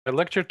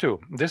Lecture 2.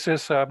 This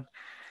is a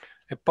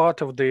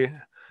part of the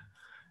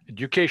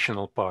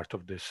educational part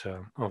of this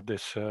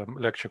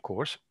lecture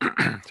course.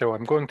 So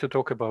I'm going to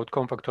talk about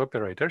compact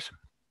operators.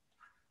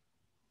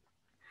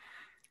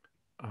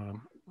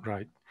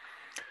 Right.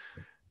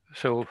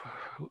 So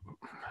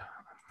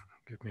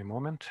give me a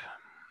moment.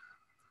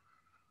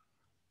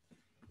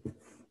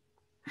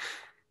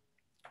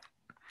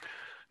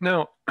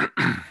 Now,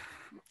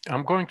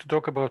 I'm going to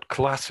talk about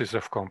classes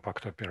of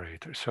compact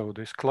operators. So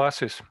these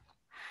classes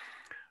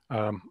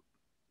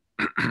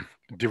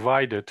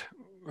dividing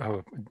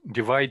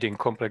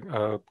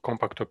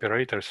compact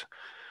operators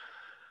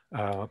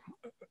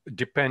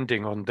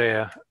depending on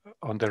the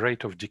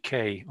rate of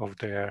decay of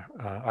their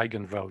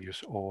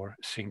eigenvalues or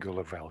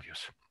singular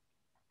values.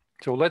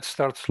 So let's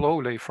start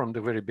slowly from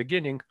the very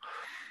beginning.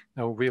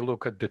 Now we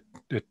look at the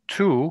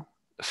two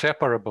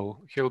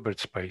separable Hilbert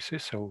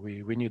spaces. So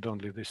we need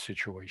only this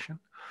situation.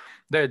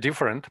 They're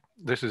different.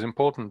 This is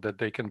important that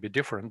they can be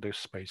different, these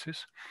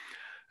spaces.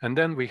 And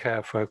then we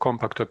have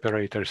compact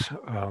operators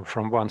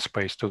from one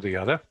space to the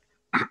other.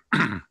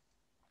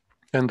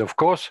 And of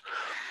course,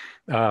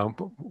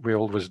 we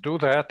always do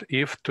that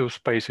if two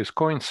spaces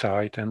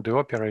coincide and the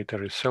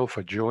operator is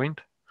self-adjoint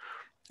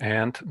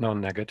and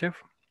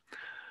non-negative.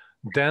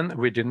 Then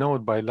we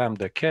denote by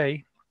lambda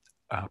k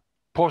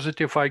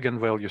positive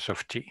eigenvalues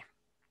of T.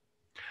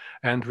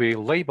 And we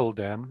label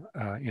them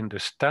in the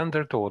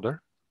standard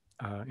order,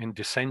 in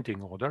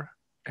descending order,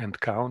 and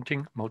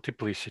counting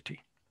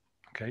multiplicity.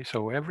 Okay,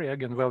 so every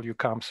eigenvalue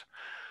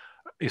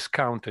is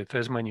counted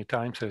as many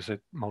times as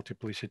its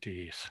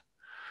multiplicity is.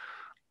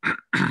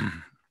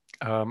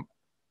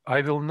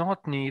 I will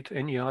not need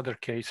any other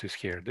cases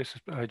here.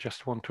 I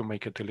just want to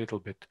make it a little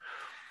bit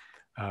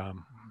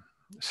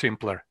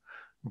simpler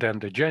than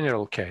the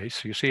general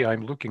case. You see,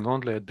 I'm looking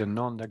only at the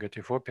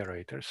non-negative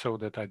operators so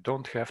that I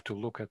don't have to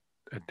look at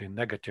the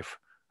negative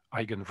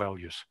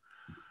eigenvalues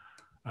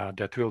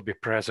that will be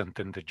present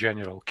in the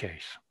general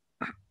case.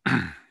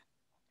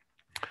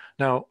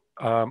 Now,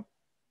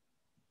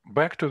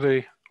 back to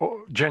the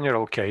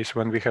general case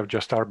when we have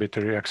just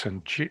arbitrary x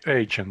and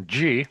h and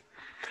g.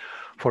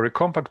 For a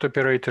compact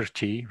operator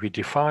T, we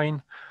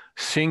define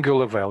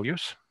singular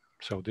values.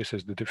 So this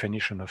is the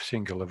definition of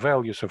singular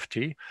values of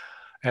T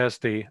as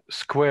the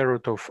square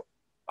root of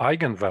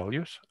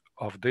eigenvalues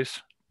of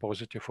this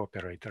positive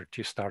operator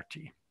T star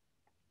T.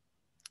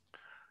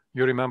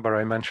 You remember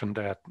I mentioned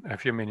that a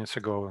few minutes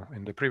ago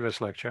in the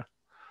previous lecture,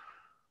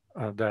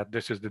 that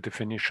this is the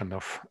definition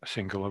of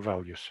singular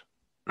values.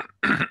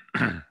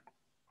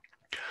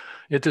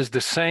 It is the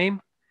same.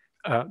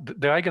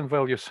 The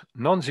eigenvalues,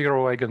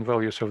 non-zero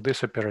eigenvalues of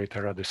this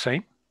operator are the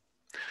same.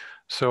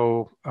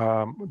 So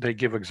they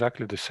give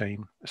exactly the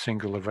same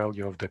singular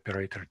value of the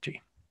operator T.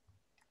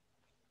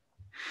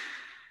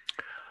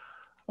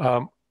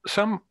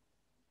 Some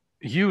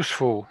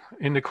useful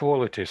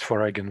inequalities for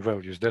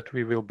eigenvalues that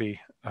we will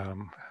be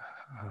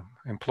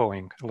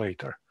employing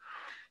later.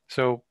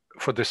 So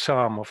for the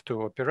sum of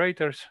two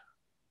operators,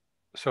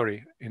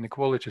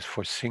 inequalities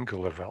for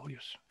singular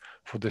values.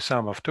 For the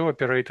sum of two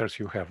operators,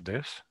 you have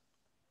this.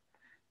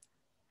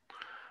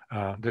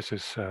 This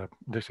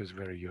is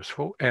very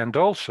useful, and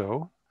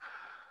also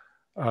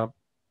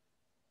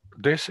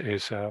this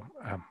is a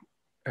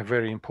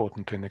very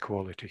important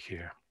inequality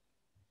here.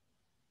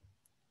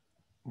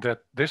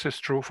 That this is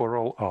true for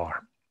all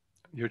R.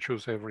 You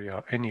choose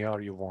any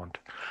R you want.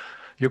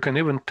 You can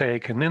even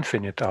take an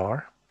infinite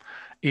R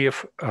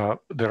if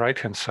the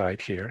right-hand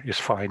side here is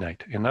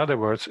finite. In other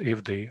words,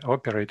 if the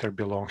operator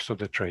belongs to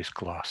the trace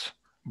class,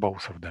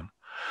 both of them.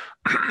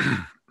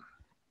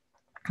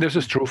 This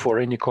is true for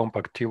any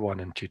compact T1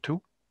 and T2.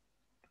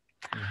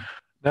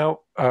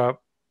 Now,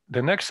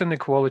 the next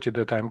inequality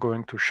that I'm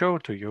going to show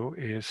to you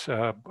is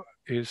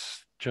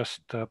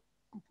just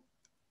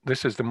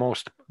this is the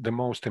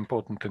most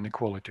important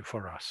inequality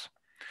for us.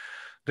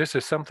 This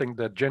is something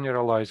that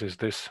generalizes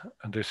this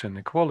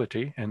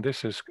inequality, and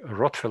this is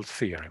Rotfeld's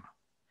theorem.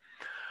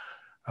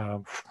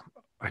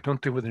 I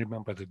don't even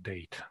remember the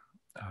date.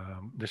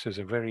 This is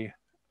a very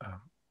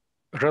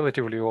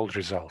relatively old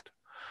result.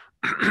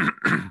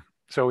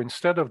 So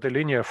instead of the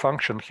linear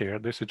function here,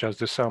 this is just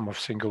the sum of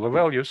singular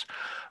values,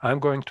 I'm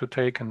going to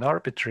take an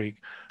arbitrary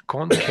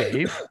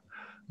concave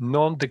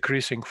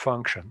non-decreasing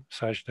function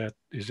such that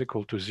is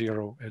equal to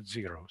 0 at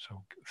 0.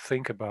 So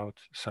think about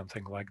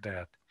something like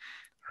that,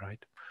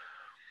 right?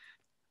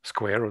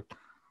 Square root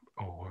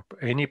over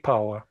any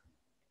power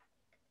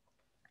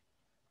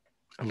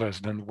less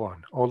than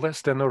 1, or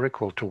less than or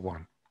equal to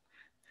 1.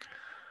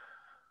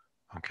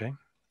 Okay.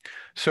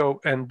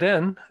 So, and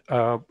then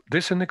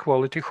this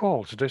inequality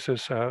holds. This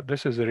is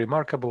a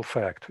remarkable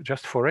fact.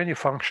 Just for any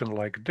function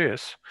like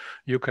this,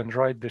 you can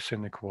write this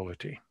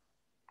inequality.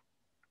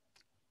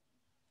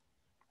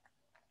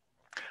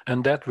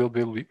 And that we'll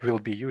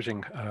be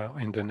using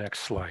in the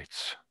next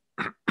slides.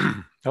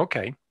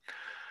 Okay,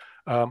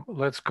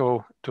 let's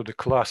go to the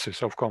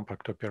classes of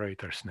compact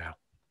operators now.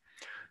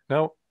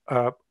 Now,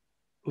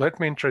 let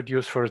me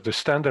introduce first the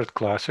standard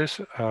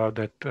classes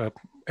that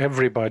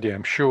everybody,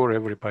 I'm sure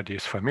everybody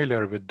is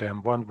familiar with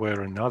them one way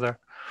or another.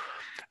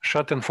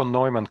 Schatten von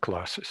Neumann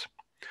classes.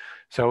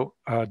 So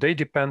they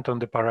depend on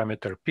the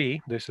parameter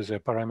p. This is a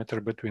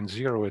parameter between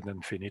 0 and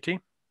infinity.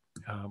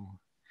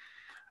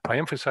 I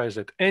emphasize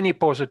that any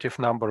positive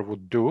number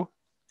would do.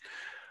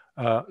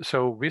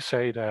 So we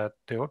say that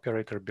the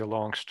operator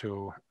belongs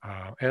to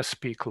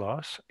SP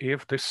class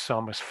if this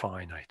sum is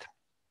finite.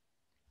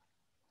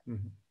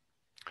 Mm-hmm.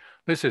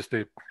 This is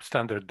the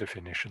standard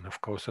definition,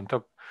 of course. And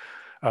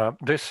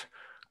this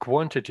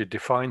quantity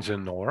defines a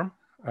norm,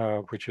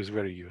 which is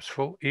very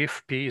useful,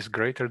 if p is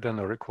greater than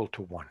or equal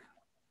to 1.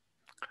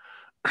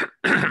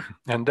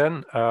 And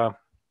then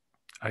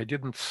I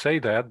didn't say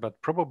that,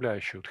 but probably I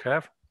should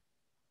have.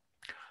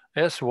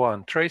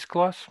 S1 trace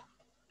class,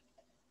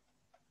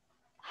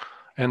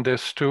 and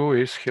S2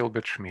 is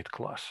Hilbert-Schmidt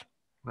class,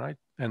 right?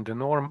 And the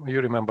norm,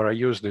 you remember I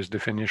used this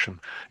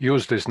definition,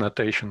 used this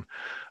notation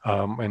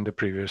in the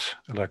previous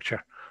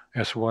lecture,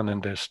 S1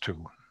 and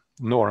S2,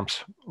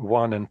 norms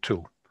 1 and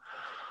 2.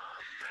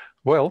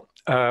 Well,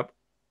 the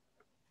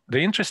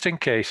interesting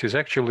case is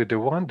actually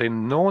the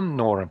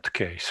non-normed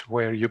case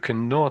where you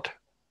cannot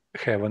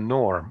have a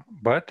norm,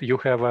 but you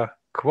have a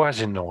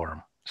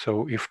quasi-norm.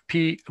 So if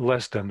p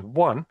less than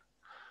 1,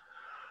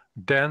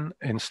 then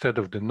instead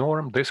of the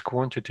norm, this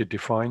quantity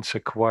defines a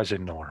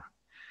quasi-norm,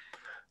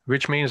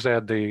 which means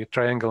that the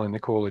triangle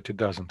inequality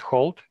doesn't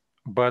hold,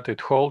 but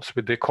it holds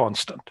with the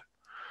constant,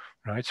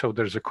 right? So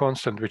there's a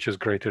constant which is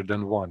greater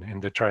than 1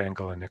 in the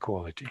triangle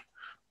inequality.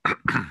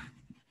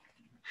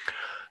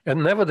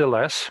 And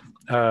nevertheless,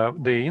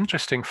 the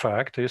interesting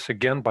fact is,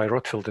 again, by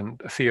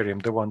Rotfield theorem,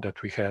 the one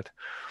that we had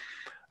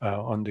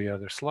on the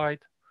other slide,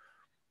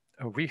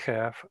 we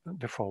have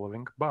the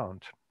following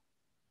bound.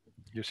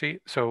 You see,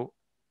 so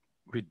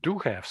we do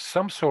have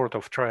some sort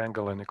of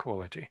triangle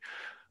inequality,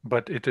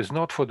 but it is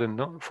not for the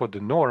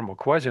norm or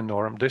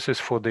quasi-norm. This is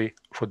for the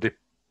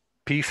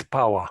pth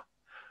power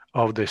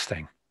of this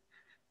thing.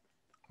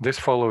 This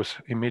follows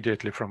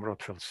immediately from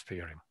Rotfield's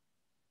theorem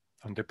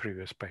on the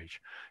previous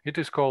page. It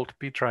is called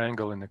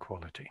p-triangle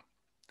inequality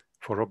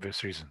for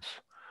obvious reasons.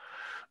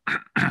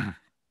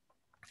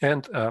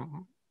 And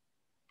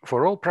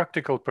for all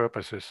practical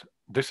purposes,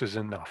 this is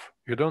enough.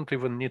 You don't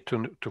even need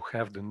to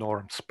have the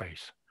norm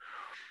space.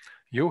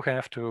 You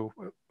have to,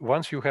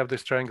 once you have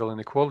this triangle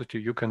inequality,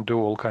 you can do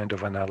all kind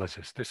of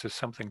analysis. This is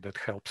something that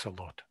helps a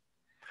lot.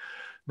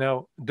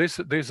 Now,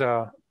 these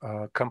are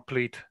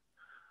complete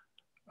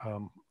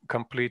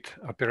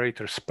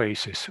operator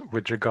spaces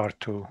with regard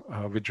to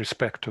with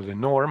respect to the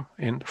norm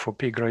for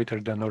p greater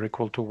than or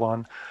equal to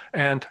 1,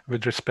 and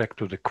with respect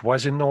to the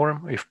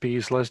quasi-norm if p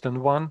is less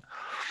than 1.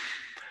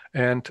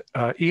 And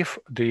if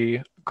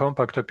the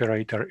compact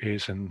operator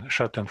is in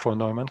Schatten von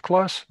Neumann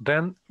class,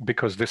 then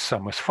because this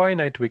sum is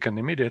finite, we can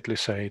immediately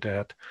say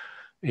that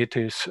it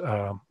is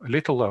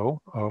little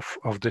o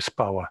of this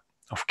power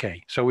of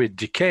k. So it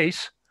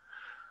decays.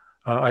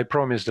 I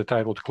promised that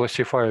I would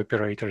classify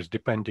operators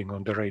depending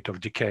on the rate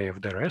of decay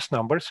of their S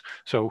numbers.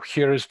 So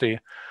here is the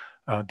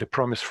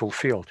promise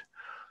fulfilled.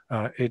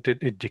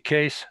 It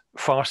decays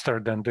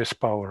faster than this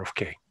power of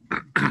k.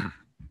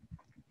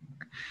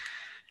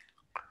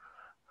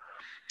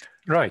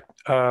 Right.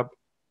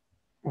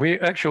 We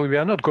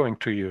are not going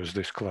to use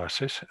these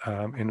classes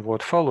in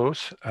what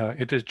follows.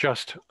 It is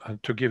just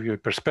to give you a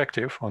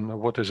perspective on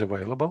what is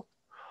available.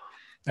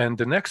 And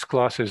the next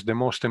class is the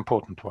most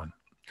important one.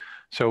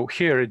 So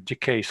here it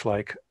decays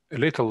like a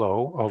little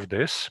o of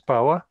this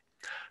power.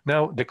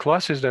 Now, the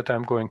classes that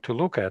I'm going to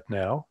look at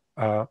now,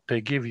 they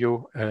give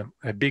you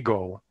a big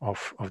O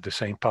of the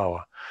same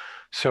power.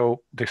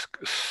 So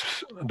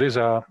these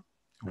are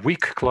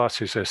weak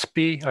classes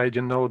SP. I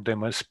denote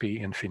them as P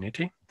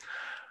infinity.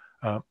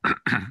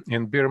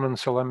 In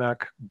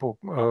Bierman-Salamak book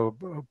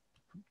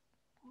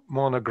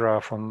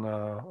monograph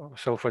on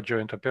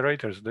self-adjoint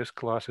operators, this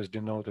class is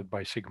denoted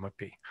by sigma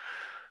P.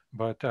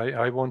 But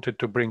I wanted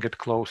to bring it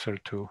closer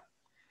to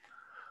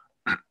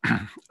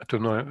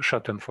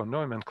Schatten von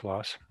Neumann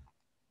class,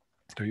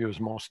 to use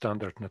more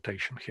standard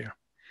notation here.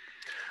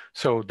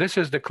 So this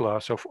is the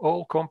class of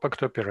all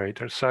compact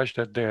operators such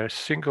that their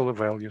singular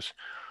values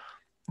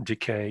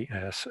decay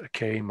as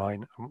k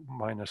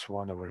minus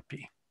 1 over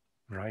p,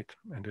 right?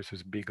 And this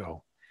is big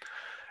O.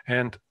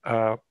 And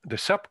the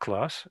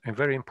subclass, a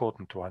very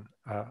important one,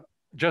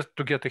 just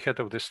to get ahead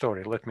of the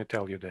story, let me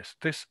tell you this.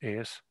 This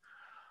is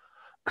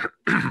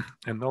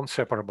a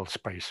non-separable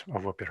space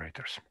of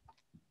operators.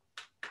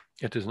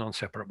 It is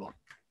non-separable.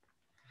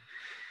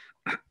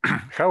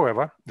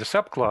 However, the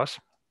subclass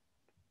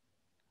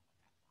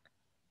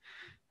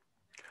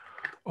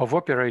of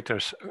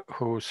operators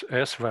whose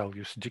S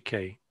values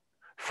decay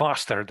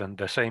faster than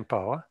the same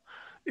power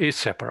is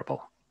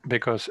separable,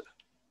 because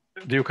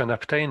you can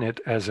obtain it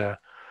as a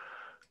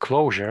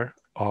closure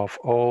of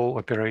all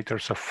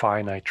operators of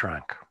finite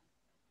rank.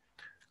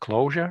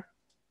 Closure?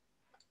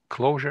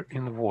 Closure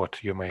in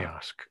what, you may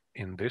ask?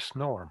 In this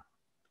norm.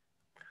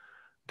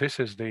 This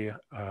is the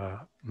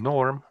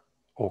norm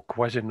or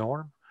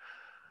quasi-norm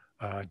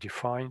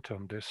defined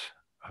on this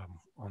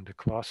on the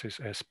classes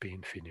SP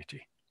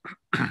infinity.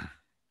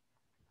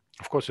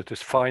 Of course, it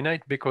is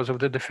finite because of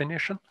the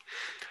definition.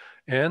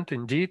 And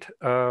indeed,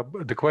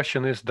 the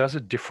question is, does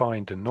it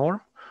define the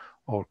norm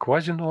or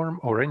quasi-norm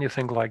or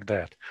anything like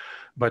that?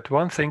 But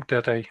one thing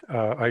that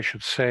I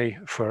should say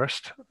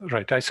first,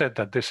 right, I said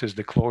that this is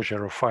the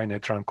closure of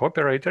finite rank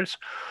operators,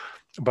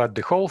 but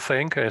the whole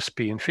thing,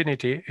 SP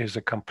infinity, is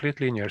a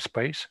complete linear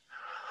space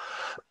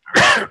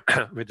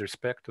with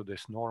respect to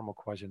this norm or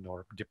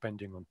quasi-norm,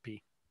 depending on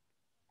P.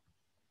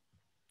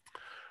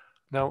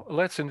 Now,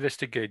 let's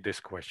investigate this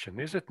question.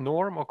 Is it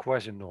norm or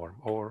quasi-norm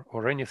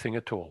or anything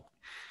at all?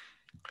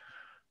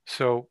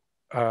 So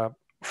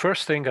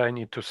first thing I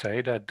need to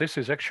say that this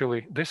is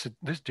actually, this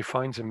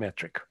defines a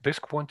metric. This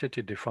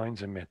quantity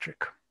defines a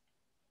metric.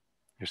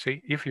 You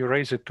see, if you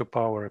raise it to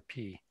power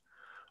P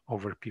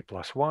over P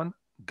plus 1,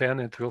 then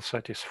it will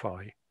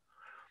satisfy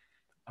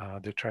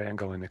the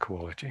triangle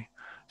inequality.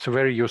 It's a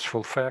very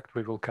useful fact.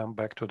 We will come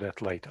back to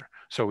that later.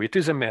 So it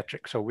is a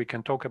metric, so we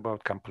can talk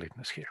about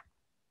completeness here.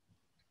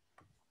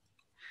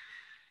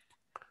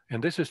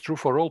 And this is true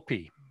for all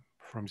P,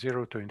 from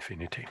 0 to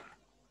infinity.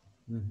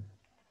 Mm-hmm.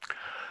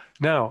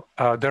 Now,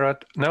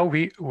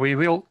 we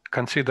will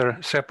consider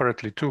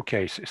separately two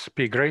cases,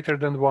 P greater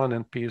than 1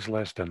 and P is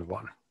less than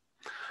 1.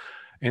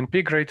 In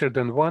P greater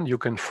than 1, you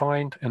can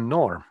find a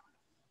norm,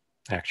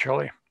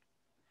 actually.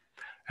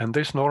 And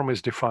this norm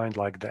is defined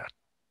like that.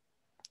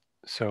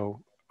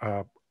 So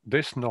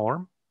this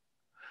norm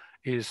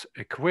is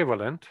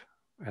equivalent,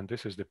 and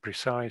this is the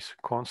precise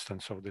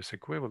constants of this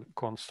equivalent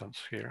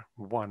constants here,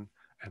 1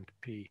 and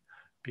P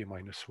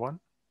minus 1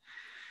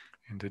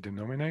 in the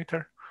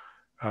denominator.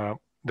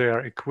 They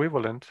are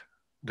equivalent.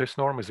 This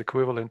norm is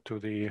equivalent to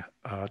the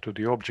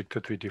object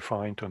that we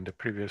defined on the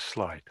previous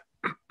slide.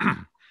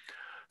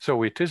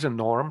 So it is a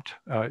normed.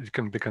 It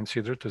can be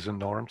considered as a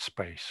normed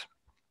space.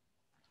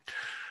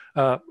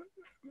 I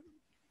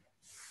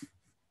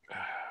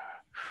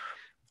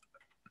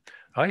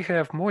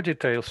have more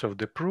details of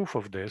the proof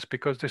of this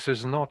because this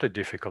is not a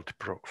difficult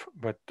proof.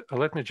 But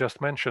let me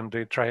just mention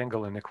the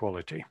triangle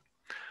inequality.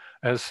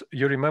 As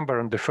you remember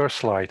on the first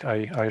slide,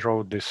 I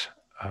wrote this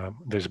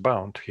this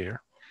bound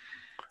here.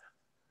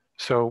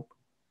 So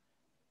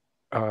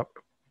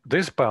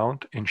this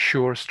bound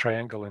ensures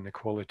triangle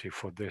inequality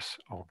for this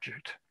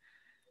object.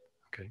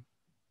 Okay.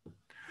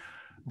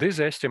 These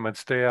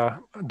estimates, they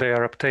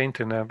are obtained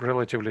in a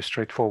relatively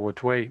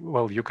straightforward way.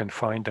 Well, you can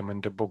find them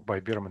in the book by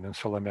Bierman and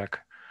Solomek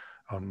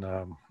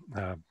on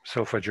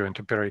self-adjoint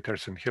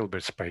operators in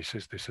Hilbert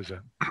spaces. This is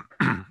a,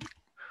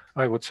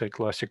 I would say,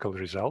 classical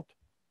result.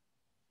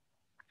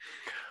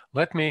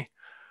 Let me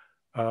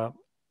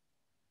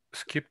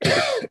skip to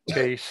the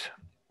case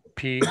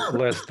P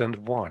less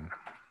than 1.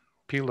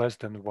 P less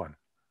than 1.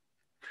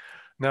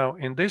 Now,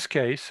 in this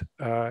case,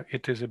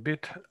 it is a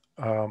bit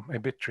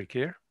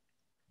trickier.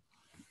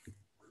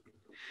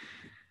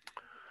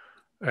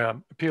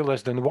 P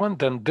less than 1,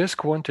 then this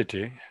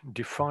quantity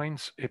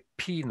defines a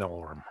P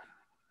norm.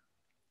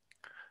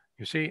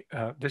 You see,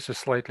 this is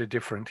slightly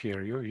different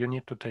here. You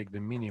need to take the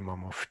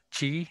minimum of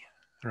T,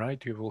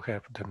 right? You will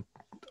have the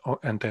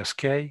and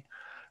Sk,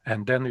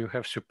 and then you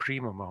have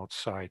supremum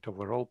outside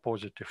over all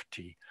positive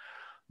T.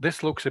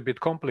 This looks a bit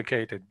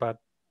complicated, but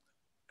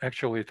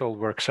actually it all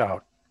works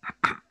out.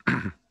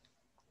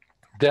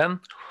 Then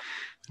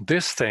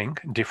this thing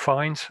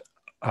defines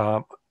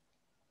an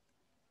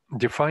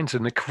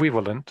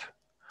equivalent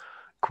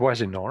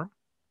quasi-norm,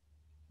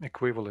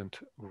 equivalent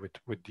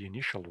with the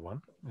initial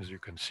one, as you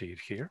can see it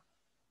here.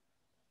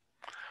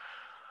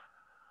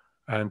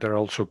 And there are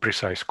also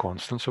precise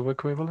constants of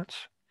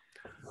equivalence.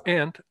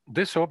 And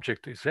this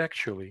object is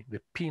actually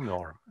the P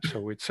norm.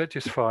 So it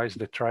satisfies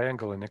the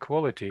triangle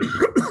inequality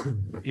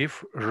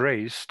if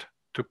raised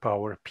to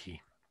power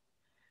P.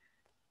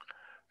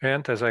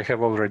 And as I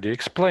have already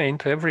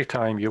explained, every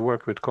time you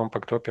work with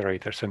compact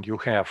operators and you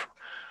have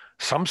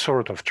some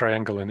sort of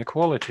triangle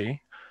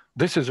inequality,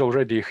 this is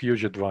already a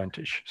huge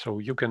advantage. So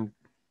you can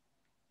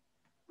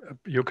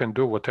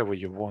do whatever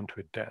you want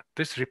with that.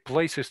 This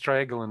replaces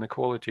triangle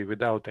inequality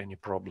without any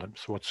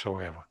problems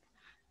whatsoever.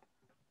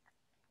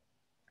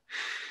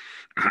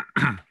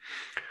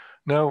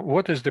 Now,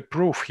 what is the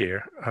proof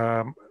here?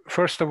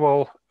 First of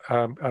all,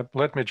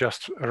 let me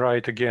just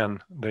write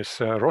again this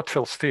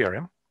Rothfeld's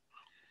theorem.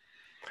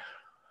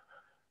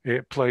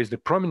 It plays the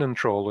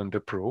prominent role in the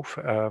proof,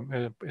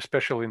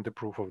 especially in the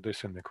proof of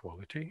this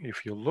inequality.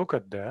 If you look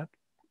at that,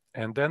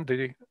 and then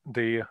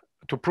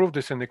to prove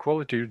this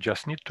inequality, you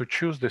just need to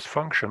choose this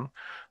function,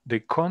 the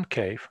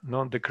concave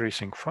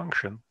non-decreasing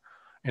function,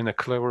 in a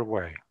clever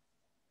way.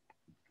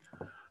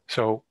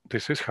 So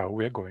this is how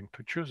we are going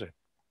to choose it.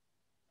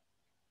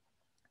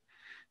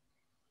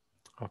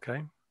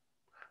 Okay,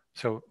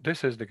 so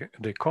this is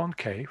the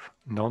concave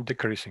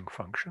non-decreasing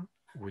function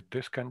with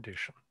this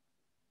condition.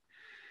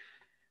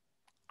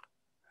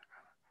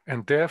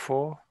 And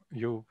therefore,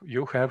 you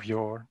have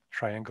your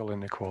triangle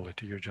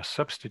inequality. You just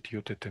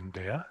substitute it in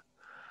there,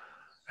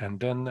 and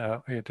then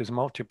it is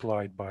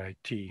multiplied by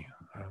T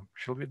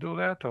Shall we do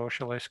that, or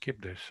shall I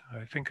skip this?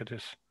 I think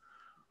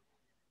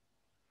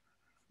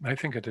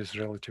it is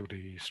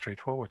relatively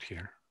straightforward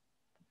here.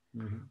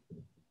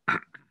 Mm-hmm.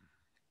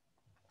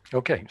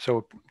 Okay,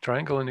 so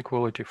triangle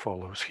inequality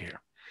follows here.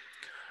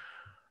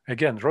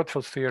 Again,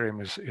 Rothfeld's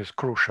theorem is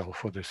crucial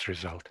for this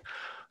result.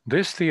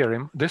 This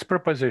theorem, this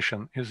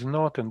proposition, is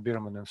not in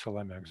Bierman and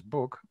Salamek's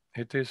book.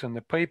 It is in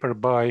a paper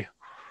by,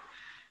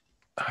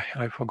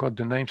 I forgot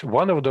the names.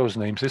 One of those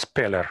names is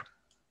Peller.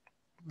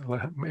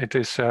 It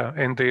is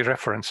in the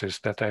references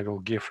that I will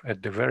give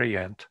at the very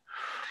end.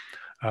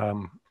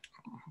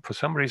 For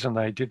some reason,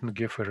 I didn't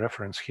give a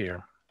reference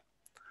here.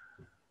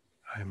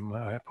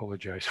 I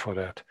apologize for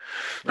that.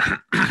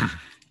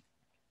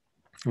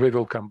 We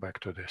will come back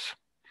to this.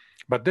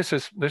 But this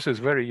is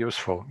very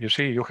useful. You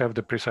see, you have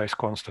the precise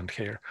constant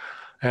here.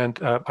 And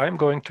I'm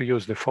going to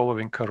use the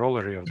following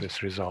corollary of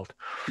this result.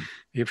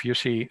 If you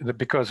see, that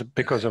because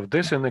of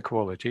this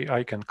inequality,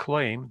 I can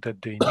claim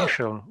that the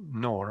initial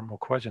norm or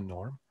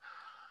quasi-norm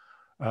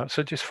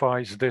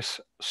satisfies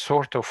this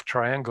sort of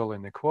triangle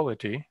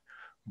inequality,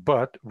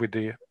 but with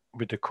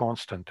the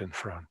constant in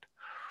front.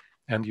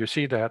 And you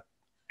see that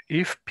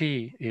if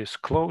P is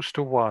close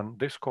to 1,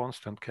 this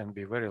constant can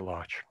be very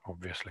large,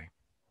 obviously.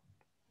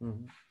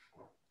 Mm-hmm.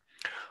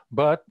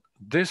 But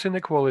this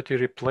inequality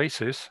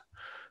replaces,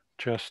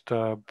 just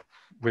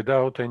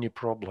without any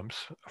problems,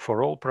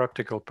 for all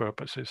practical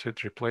purposes,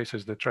 it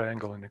replaces the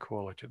triangle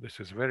inequality. This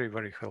is very,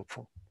 very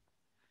helpful.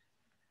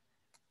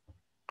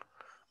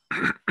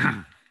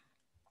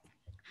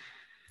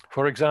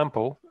 For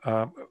example,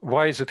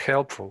 why is it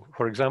helpful?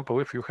 For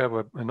example, if you have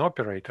an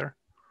operator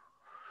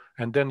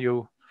and then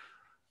you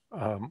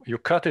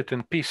cut it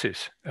in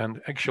pieces,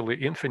 and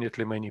actually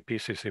infinitely many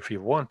pieces if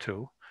you want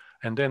to,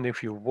 and then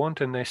if you want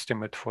an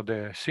estimate for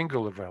the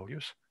singular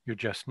values, you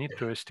just need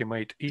to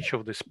estimate each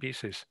of these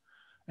pieces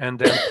and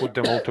then put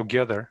them all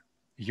together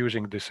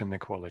using this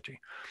inequality.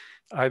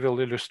 I will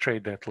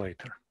illustrate that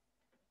later.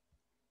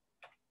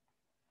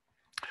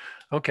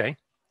 Okay.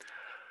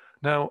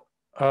 Now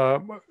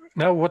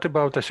what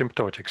about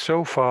asymptotic?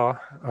 So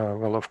far,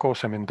 well, of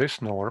course, I'm in this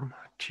norm,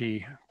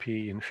 T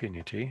P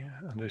infinity,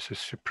 and this is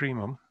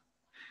supremum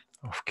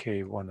of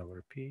K1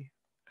 over P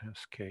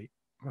as K.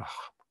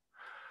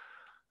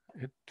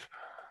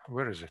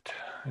 Where is it?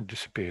 It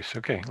disappears.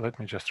 Okay, let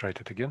me just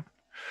write it again.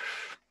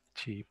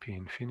 T P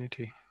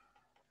infinity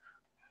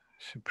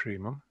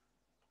supremum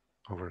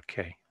over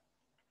K.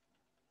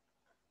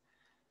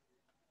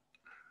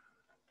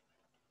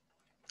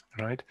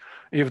 Right?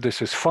 If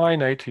this is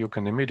finite, you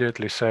can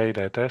immediately say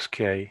that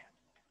Sk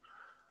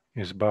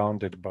is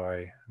bounded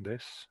by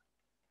this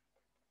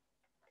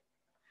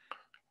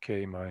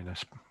K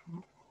minus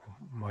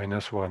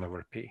 1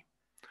 over P.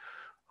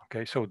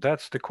 Okay, so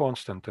that's the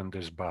constant in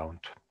this bound.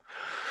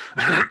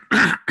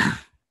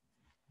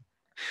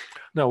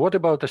 Now, what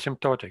about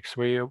asymptotics?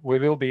 We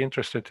will be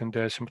interested in the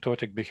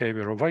asymptotic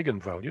behavior of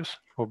eigenvalues,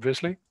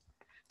 obviously.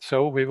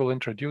 So we will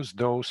introduce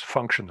those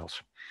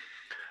functionals.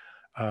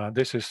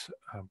 This is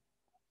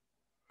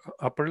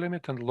upper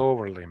limit and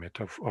lower limit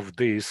of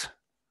these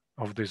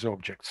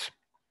objects.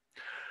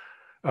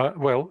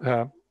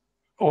 Upper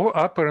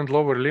and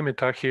lower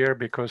limit are here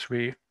because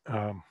we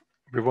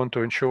want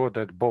to ensure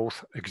that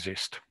both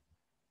exist.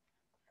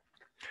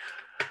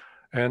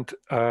 And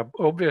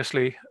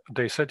obviously,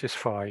 they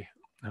satisfy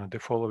the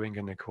following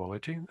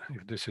inequality.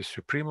 If this is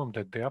supremum,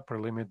 that the upper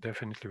limit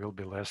definitely will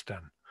be less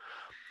than.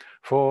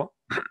 For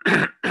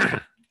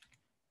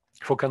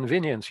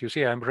convenience, you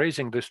see, I'm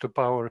raising this to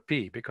power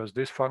P because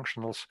these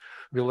functionals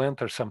will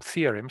enter some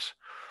theorems,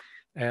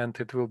 and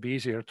it will be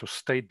easier to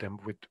state them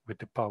with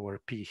the power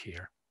P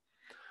here,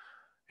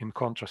 in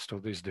contrast to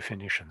these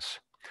definitions.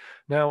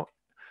 Now,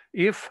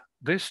 if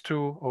these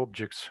two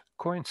objects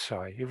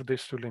coincide, if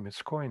these two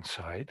limits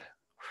coincide,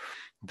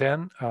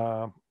 then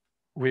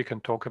we can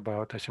talk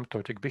about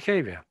asymptotic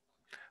behavior.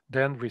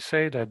 Then we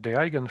say that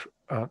the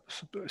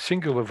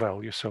singular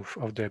values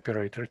of the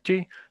operator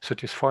T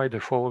satisfy the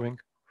following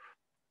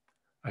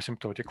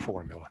asymptotic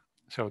formula.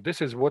 So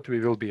this is what we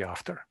will be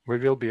after. We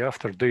will be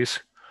after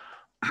these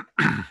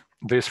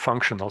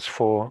functionals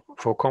for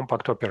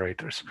compact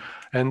operators.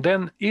 And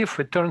then if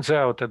it turns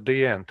out at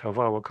the end of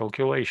our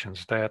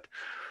calculations that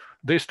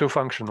these two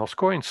functionals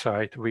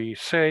coincide, we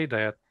say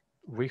that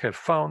we have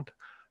found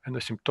an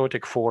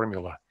asymptotic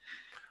formula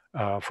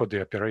for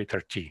the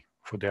operator T,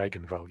 for the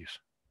eigenvalues.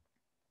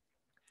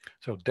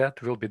 So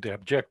that will be the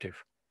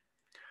objective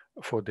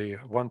for the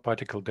one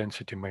particle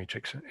density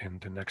matrix in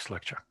the next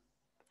lecture.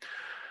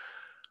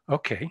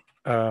 Okay,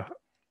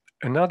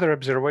 another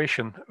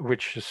observation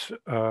which is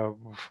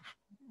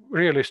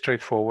really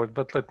straightforward,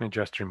 but let me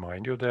just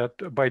remind you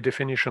that by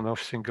definition of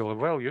singular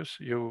values,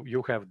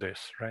 you have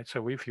this, right?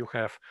 So if you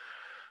have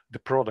the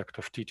product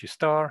of T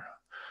star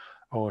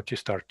or T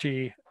star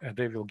T,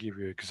 they will give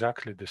you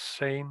exactly the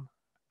same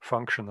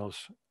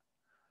functionals,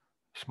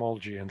 small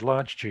g and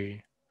large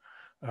g,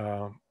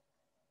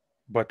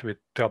 but with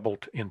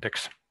doubled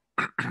index.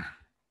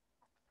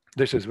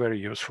 This is very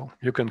useful.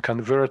 You can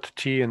convert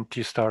T and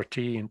T star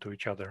T into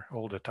each other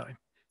all the time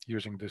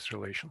using these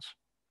relations.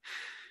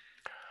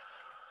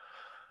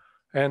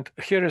 And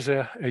here is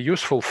a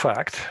useful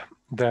fact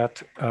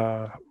that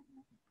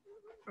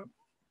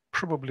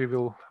probably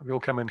will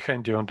come in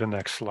handy on the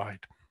next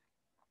slide.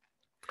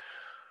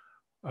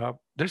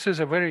 This is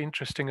a very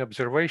interesting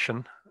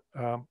observation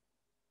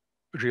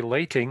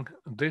relating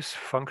these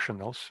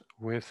functionals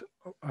with,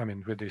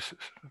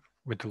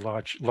 with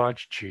the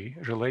large G,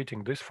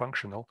 relating this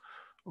functional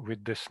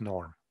with this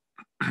norm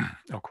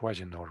or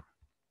quasi-norm.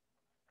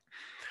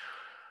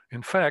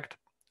 In fact,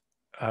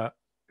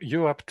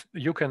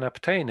 you can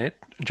obtain it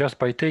just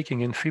by taking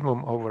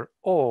infimum over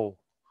all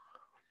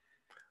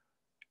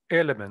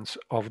elements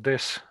of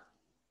this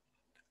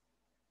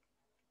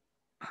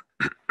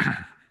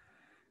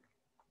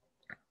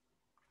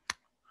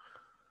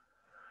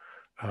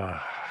hang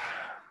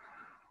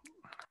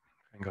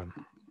on,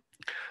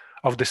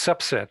 of the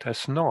subset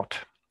as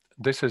naught.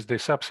 This is the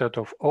subset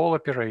of all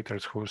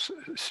operators whose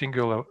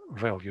singular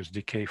values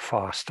decay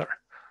faster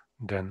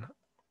than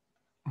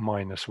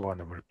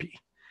 -1/p.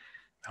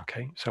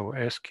 Okay, so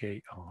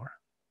SKR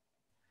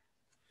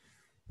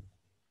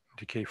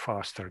decay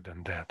faster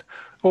than that.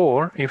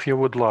 Or if you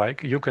would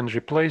like, you can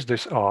replace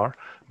this R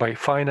by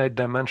finite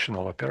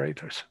dimensional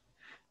operators.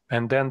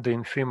 And then the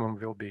infimum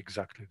will be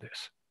exactly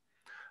this.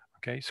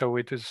 Okay, so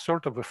it is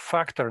sort of a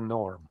factor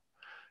norm.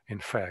 In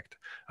fact,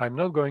 I'm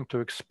not going to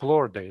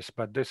explore this,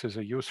 but this is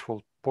a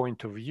useful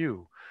point of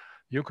view.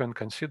 You can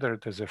consider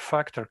it as a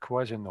factor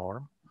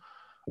quasi-norm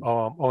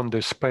on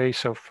the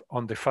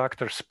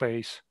factor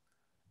space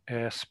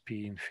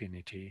SP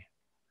infinity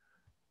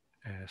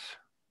as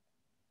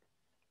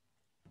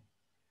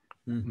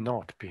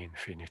not P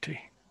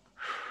infinity.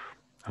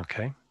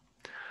 Okay,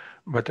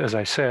 but as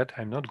I said,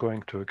 I'm not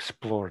going to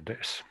explore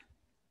this.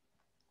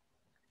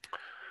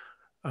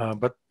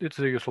 But it's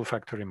a useful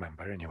fact to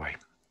remember anyway.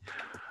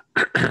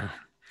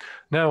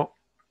 Now,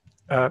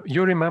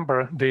 you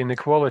remember the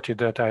inequality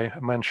that I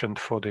mentioned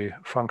for the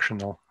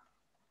functional,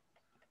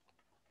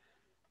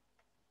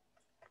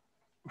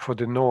 for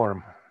the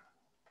norm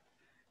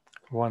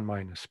 1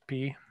 minus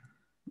P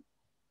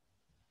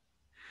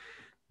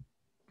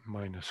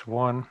minus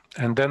 1,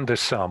 and then the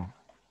sum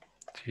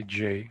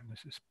Tj,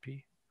 this is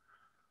P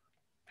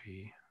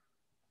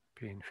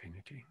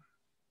infinity.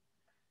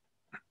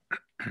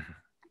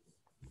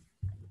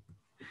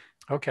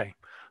 Okay,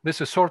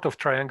 this is sort of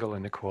triangle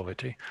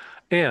inequality,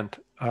 and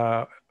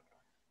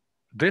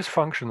this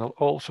functional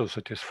also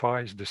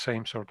satisfies the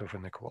same sort of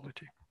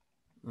inequality.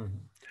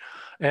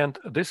 And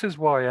this is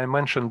why I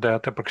mentioned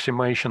that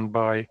approximation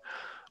by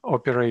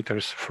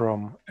operators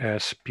from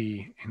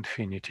SP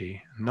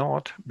infinity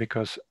naught,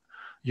 because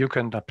you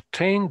can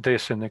obtain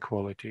this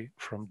inequality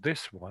from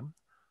this one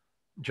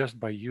just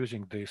by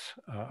using this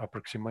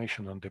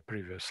approximation on the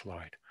previous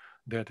slide,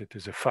 that it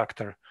is a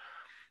factor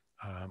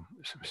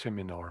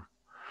semi-norm,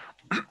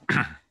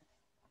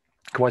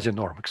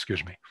 quasi-norm,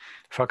 excuse me,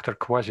 factor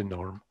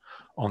quasi-norm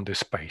on the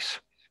space.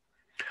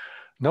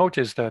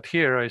 Notice that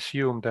here I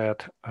assume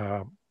that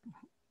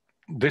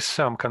this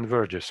sum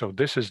converges, so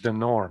this is the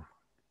norm,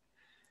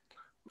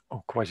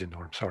 or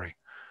quasi-norm, sorry.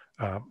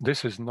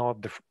 This is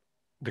not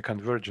the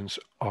convergence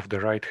of the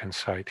right-hand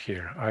side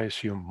here. I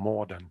assume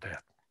more than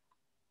that,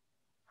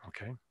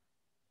 okay?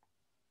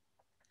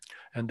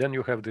 And then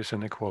you have this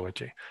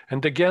inequality.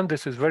 And again,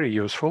 this is very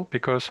useful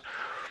because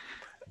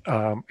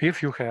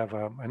if you have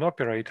an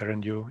operator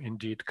and you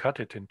indeed cut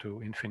it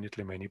into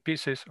infinitely many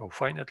pieces or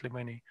finitely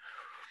many,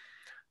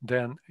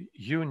 then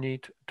you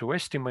need to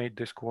estimate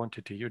this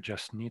quantity. You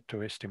just need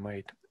to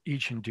estimate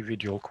each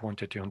individual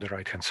quantity on the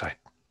right-hand side.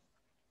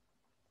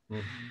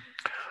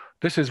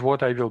 This is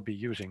what I will be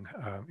using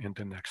in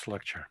the next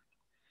lecture.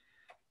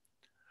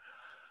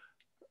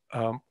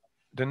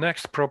 The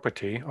next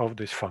property of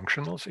these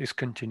functionals is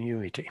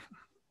continuity.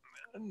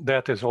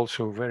 That is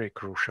also a very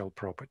crucial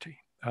property.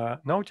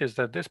 Notice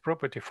that this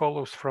property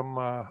follows from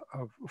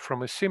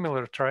a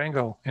similar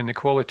triangle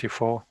inequality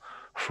for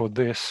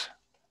this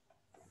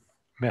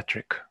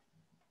metric.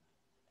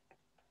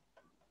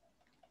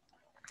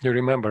 You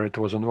remember it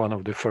was on one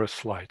of the first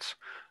slides.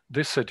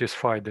 This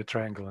satisfied the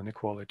triangle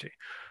inequality.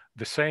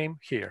 The same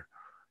here.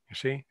 You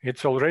see,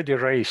 it's already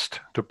raised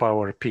to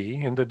power p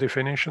in the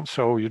definition,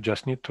 so you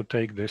just need to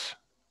take this.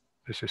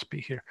 This is p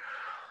here.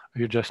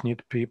 You just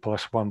need p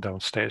plus 1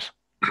 downstairs.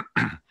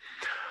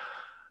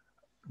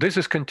 This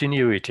is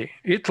continuity.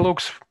 It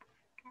looks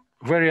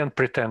very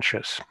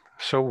unpretentious.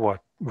 So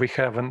what? We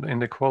have an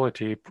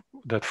inequality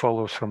that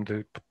follows from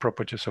the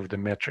properties of the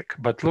metric.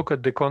 But look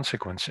at the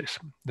consequences.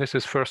 This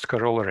is first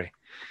corollary.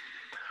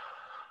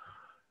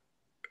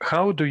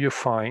 How do you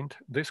find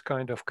this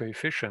kind of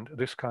coefficient,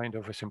 this kind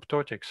of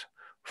asymptotics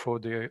for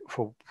a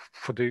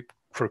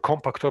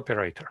compact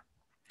operator?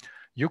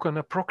 You can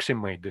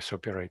approximate this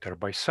operator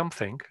by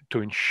something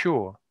to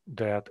ensure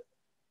that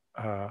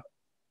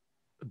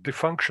the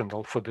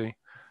functional for the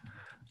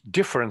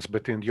difference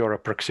between your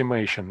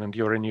approximation and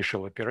your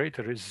initial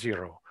operator is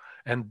 0.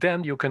 And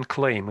then you can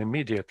claim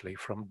immediately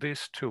from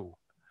these two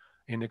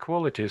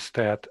inequalities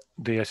that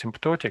the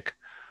asymptotic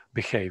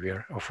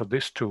behavior of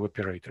these two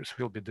operators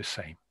will be the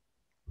same.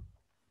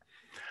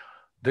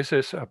 This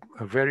is a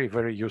very,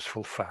 very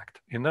useful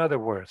fact. In other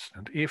words,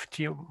 and if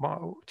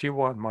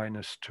T1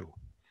 minus 2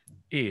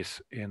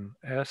 is in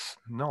S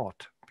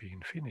naught P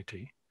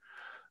infinity,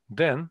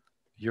 then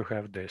you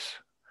have this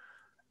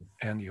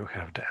and you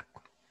have that.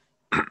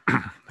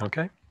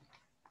 Okay?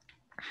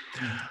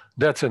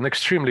 That's an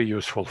extremely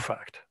useful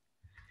fact,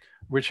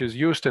 which is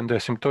used in the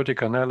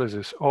asymptotic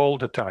analysis all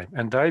the time.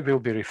 And I will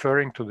be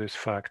referring to this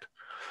fact,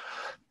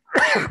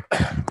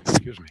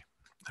 excuse me,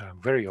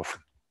 very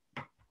often.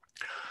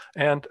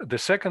 And the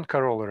second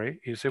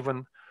corollary is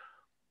even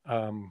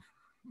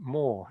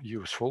more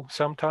useful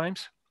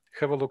sometimes.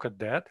 Have a look at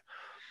that.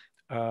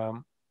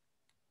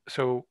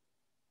 So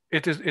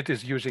it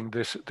is using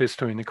these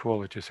two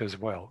inequalities as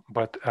well,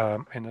 but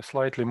in a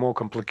slightly more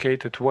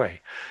complicated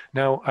way.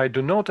 Now, I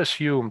do not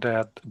assume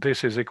that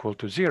this is equal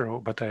to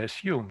 0, but I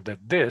assume that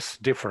this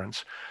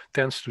difference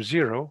tends to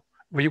 0.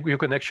 You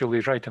can actually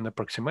write an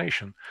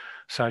approximation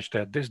such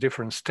that this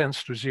difference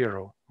tends to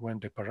 0 when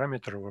the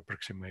parameter of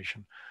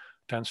approximation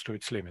tends to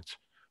its limits,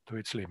 to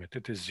its limit.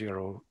 It is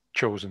 0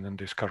 chosen in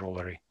this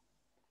corollary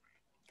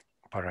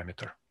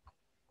parameter,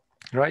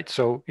 right?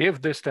 So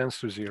if this tends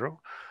to 0,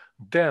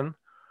 then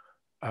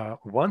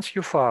once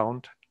you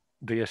found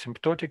the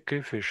asymptotic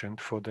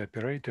coefficient for the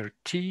operator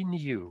T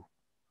nu,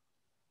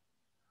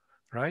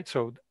 right?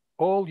 So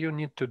all you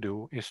need to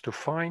do is to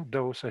find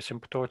those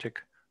asymptotic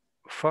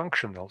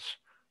functionals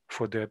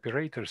for the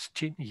operators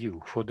T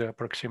nu for the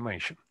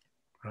approximation,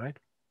 right?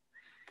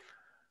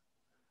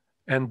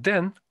 And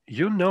then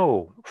you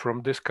know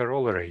from this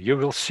corollary, you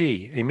will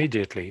see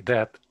immediately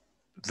that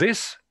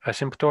this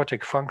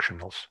asymptotic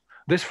functionals,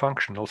 these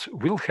functionals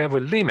will have a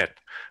limit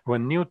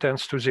when nu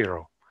tends to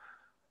 0.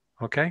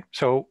 Okay,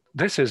 so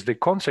this is the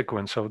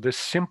consequence of this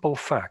simple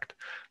fact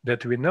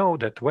that we know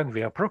that when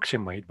we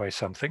approximate by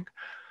something,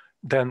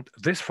 then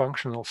these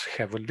functionals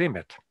have a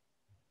limit.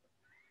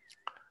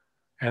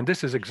 And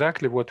this is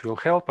exactly what will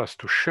help us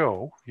to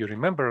show. You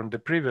remember on the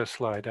previous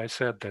slide, I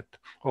said that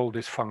all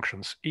these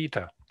functions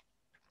eta,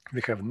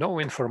 we have no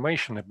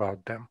information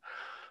about them,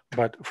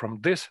 but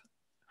from this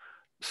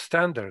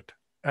standard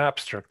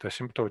abstract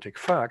asymptotic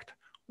fact,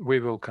 we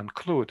will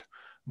conclude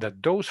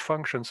that those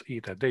functions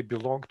eta, they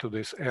belong to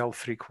this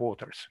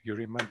L3/4. You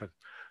remember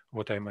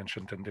what I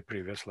mentioned in the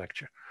previous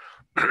lecture.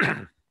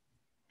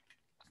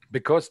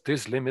 Because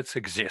these limits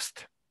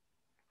exist.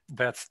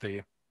 That's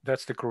the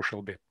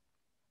crucial bit.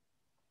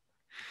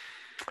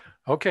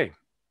 Okay.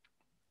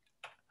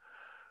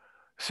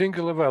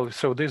 Singular values.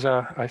 So these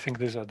are, I think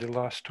these are the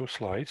last two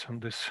slides on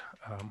this.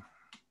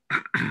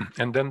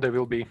 And then there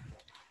will be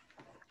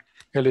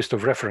a list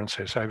of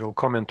references. I will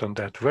comment on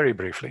that very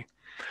briefly.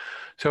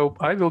 So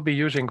I will be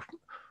using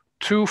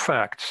two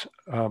facts.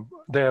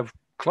 They are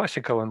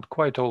classical and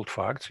quite old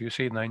facts. You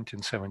see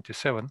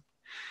 1977.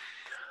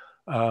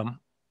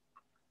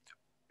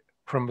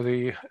 From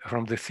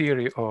the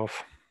theory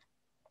of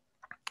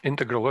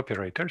integral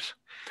operators.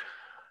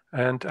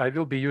 And I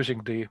will be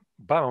using the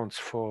bounds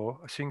for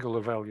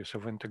singular values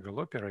of integral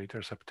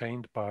operators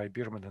obtained by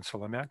Bierman and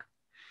Solomiak.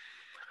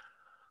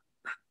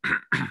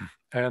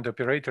 And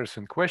operators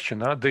in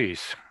question are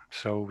these.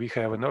 So we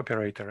have an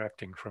operator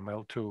acting from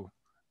L2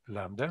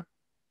 lambda.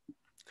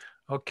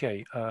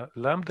 Okay,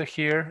 lambda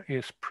here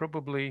is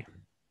probably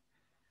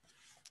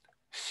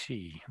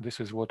C. This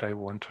is what I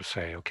want to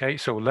say, okay?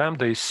 So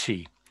lambda is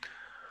C.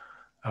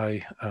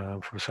 I,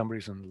 for some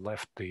reason,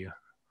 left the,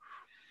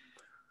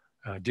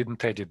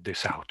 didn't edit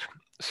this out.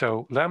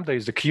 So lambda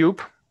is the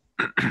cube,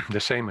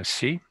 the same as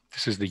C.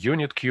 This is the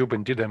unit cube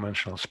in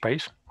d-dimensional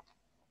space.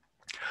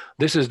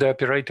 This is the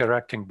operator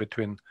acting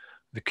between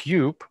the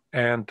cube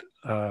and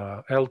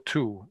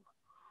L2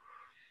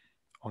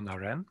 on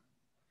Rn.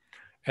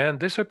 And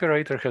this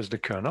operator has the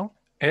kernel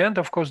and,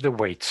 of course, the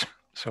weights.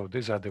 So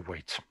these are the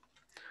weights.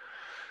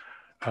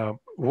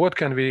 What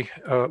can we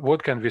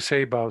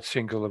say about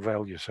singular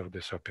values of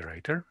this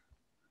operator?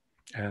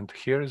 And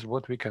here is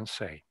what we can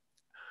say.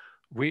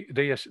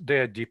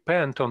 They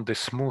depend on the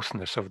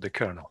smoothness of the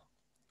kernel,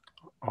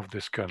 of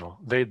this kernel.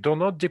 They do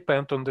not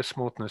depend on the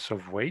smoothness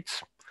of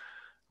weights.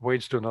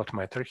 Weights do not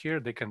matter here.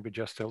 They can be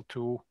just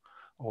L2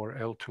 or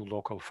L2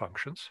 local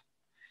functions.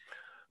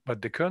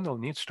 But the kernel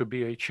needs to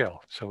be HL.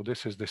 So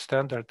this is the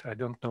standard. I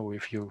don't know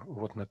if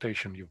what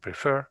notation you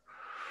prefer.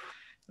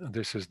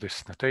 This is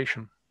this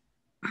notation.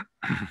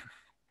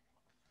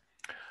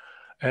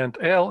 And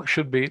L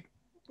should be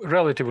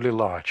relatively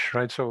large,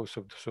 right? So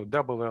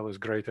double L is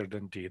greater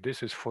than D.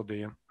 This is for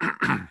the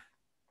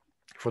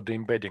for the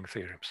embedding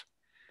theorems.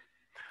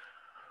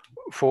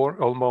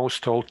 For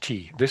almost all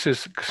T. This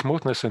is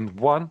smoothness in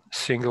one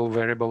single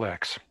variable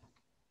X.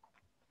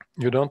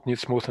 You don't need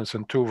smoothness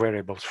in two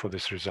variables for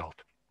this result.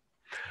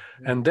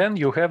 And then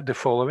you have the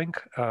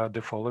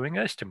following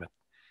estimate.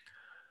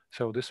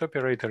 So this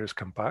operator is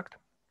compact,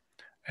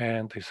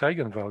 and its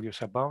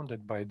eigenvalues are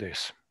bounded by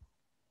this.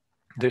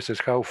 This is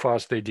how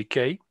fast they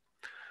decay.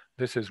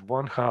 This is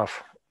 1/2.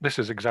 This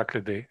is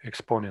exactly the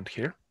exponent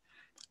here.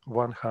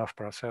 1/2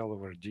 plus L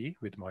over D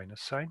with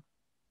minus sign.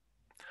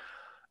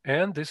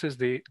 And this is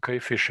the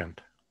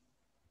coefficient.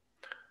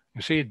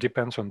 You see, it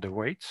depends on the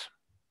weights,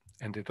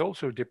 and it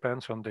also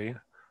depends on the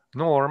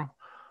norm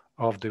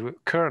of the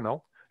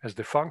kernel as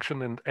the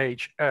function in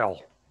HL.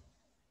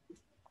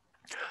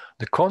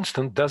 The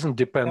constant doesn't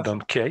depend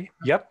on K.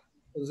 Yep.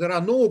 There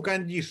are no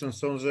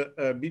conditions on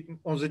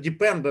the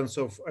dependence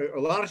of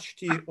large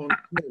T on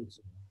small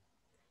T.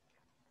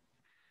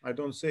 I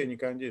don't say any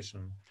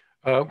condition.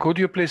 Could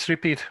you please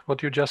repeat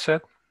what you just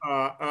said?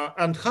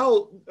 And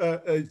how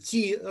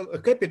T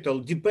capital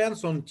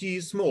depends on T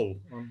small,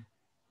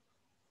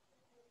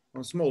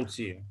 on small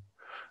T.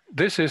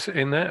 This is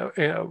in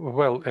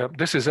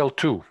this is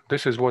L2.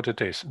 This is what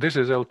it is. This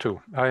is L2.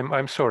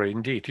 I'm sorry,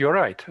 indeed. You're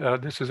right.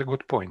 This is a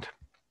good point.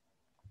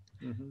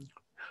 Mm-hmm.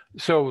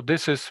 So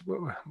this is,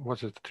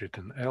 what's it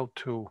written?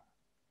 L2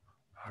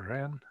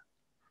 Rn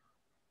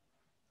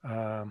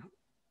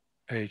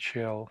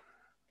HL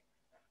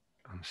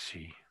and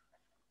C,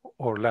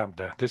 or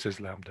lambda. This is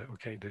lambda.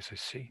 Okay, this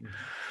is C.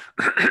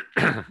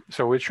 Mm-hmm.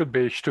 So it should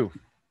be H2.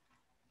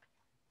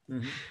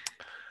 Mm-hmm.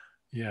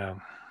 Yeah.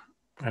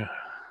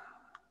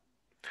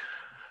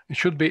 It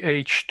should be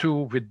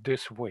H2 with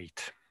this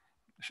weight,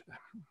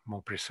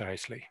 more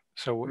precisely.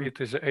 So it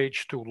is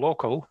H2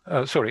 local,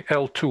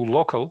 L2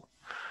 local,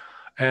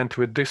 and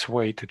with this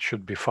weight it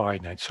should be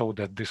finite, so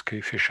that this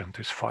coefficient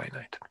is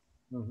finite.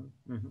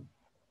 Mm-hmm. Mm-hmm.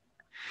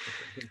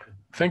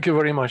 Thank you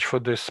very much for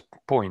this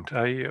point.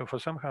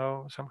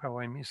 Somehow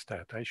I missed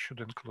that. I should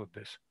include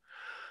this.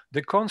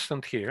 The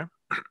constant here,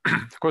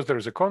 of course there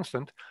is a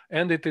constant,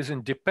 and it is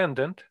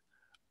independent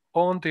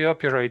on the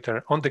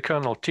operator, on the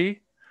kernel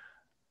T,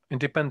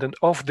 independent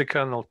of the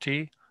kernel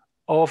T,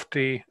 of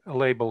the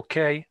label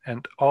K,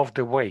 and of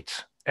the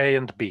weights A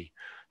and B.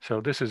 So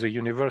this is a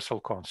universal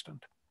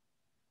constant.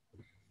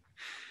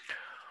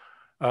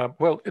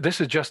 Well,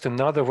 this is just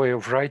another way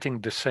of writing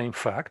the same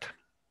fact,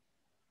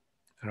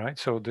 right?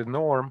 So the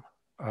norm,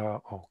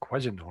 or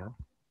quasi-norm,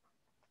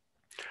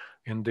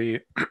 in the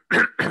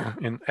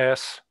in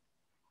S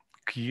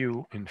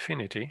Q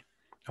infinity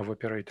of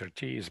operator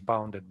T is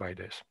bounded by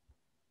this.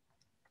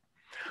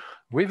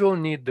 We will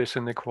need this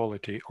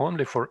inequality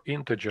only for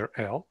integer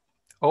L,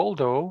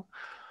 although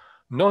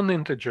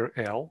non-integer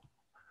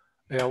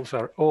L's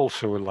are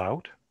also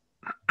allowed,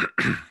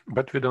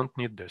 but we don't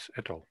need this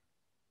at all.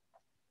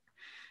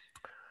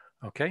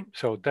 Okay,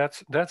 so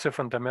that's a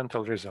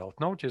fundamental result.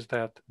 Notice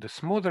that the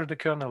smoother the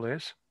kernel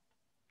is,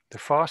 the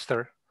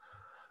faster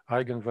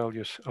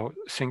eigenvalues or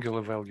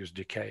singular values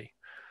decay.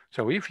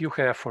 So if you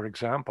have, for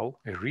example,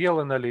 a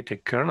real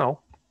analytic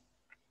kernel,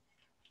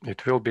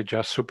 it will be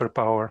just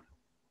superpower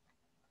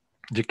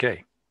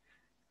decay.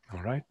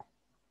 All right.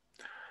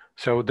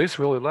 So this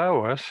will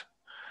allow us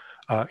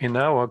in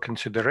our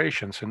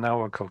considerations, in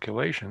our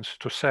calculations,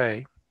 to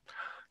say,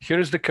 here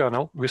is the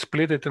kernel, we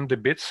split it into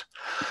bits.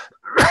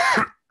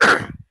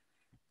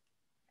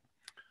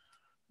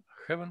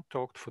 Haven't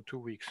talked for 2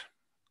 weeks.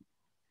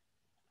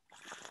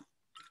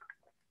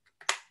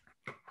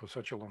 For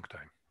such a long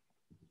time.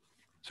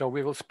 So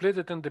we will split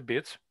it into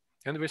bits,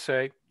 and we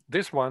say,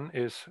 this one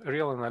is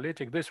real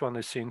analytic, this one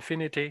is C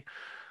infinity,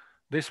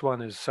 this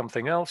one is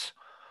something else.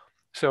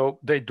 So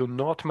they do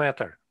not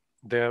matter.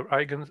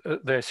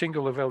 Their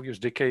singular values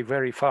decay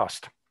very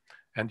fast.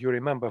 And you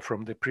remember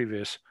from the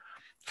previous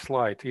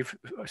slide, if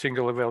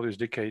singular values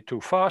decay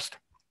too fast,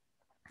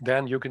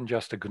 then you can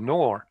just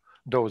ignore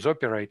those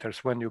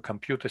operators when you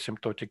compute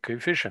asymptotic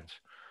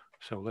coefficients.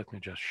 So let me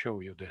just show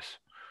you this.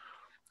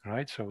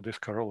 Right, so this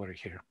corollary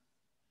here,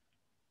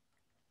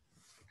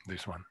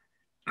 this one,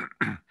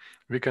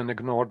 we can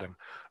ignore them,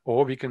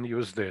 or we can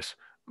use this,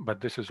 but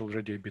this is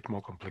already a bit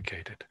more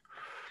complicated.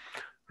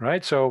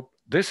 Right, so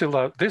this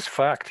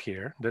fact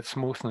here that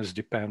smoothness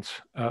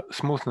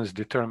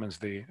determines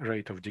the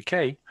rate of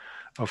decay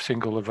of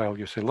singular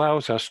values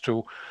allows us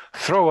to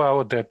throw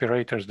out the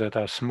operators that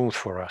are smooth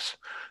for us,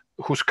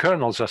 whose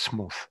kernels are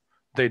smooth.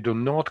 They do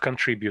not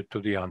contribute to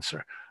the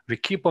answer. We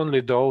keep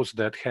only those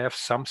that have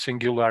some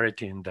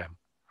singularity in them.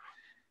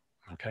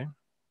 Okay,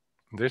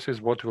 this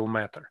is what will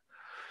matter.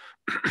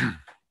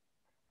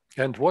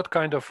 And what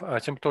kind of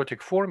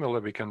asymptotic formula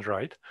we can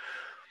write?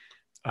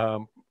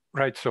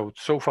 Right,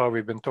 so far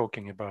we've been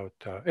talking about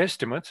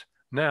estimates.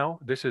 Now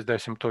this is the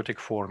asymptotic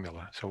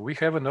formula. So we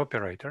have an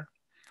operator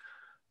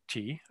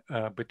T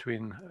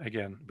between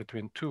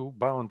two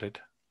bounded.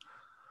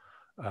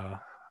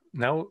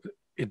 Now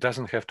it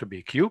doesn't have to be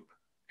a cube.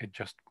 It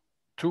just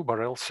two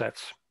Borel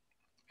sets.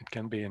 It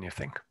can be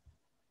anything.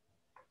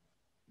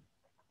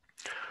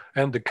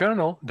 And the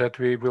kernel that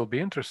we will be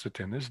interested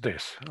in is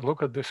this.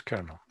 Look at this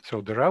kernel. So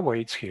there are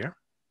weights here.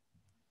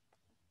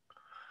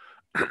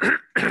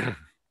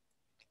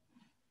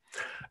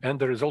 And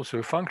there is also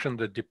a function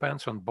that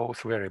depends on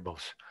both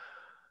variables.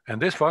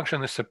 And this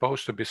function is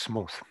supposed to be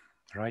smooth,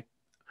 right?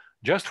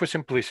 Just for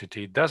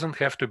simplicity, it doesn't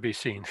have to be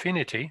C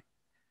infinity,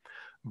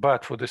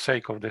 but for the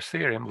sake of this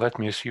theorem, let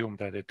me assume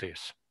that it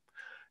is.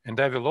 And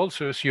I will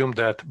also assume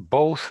that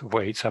both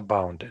weights are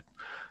bounded.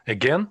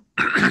 Again,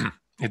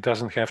 it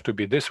doesn't have to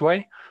be this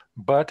way,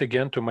 but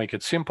again, to make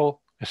it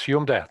simple,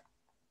 assume that.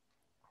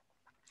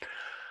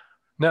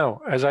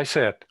 Now, as I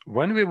said,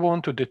 when we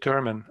want to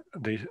determine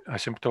the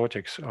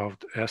asymptotics of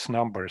S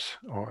numbers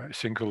or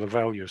singular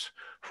values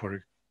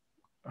for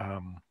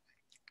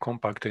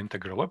compact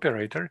integral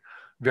operator,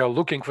 we are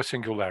looking for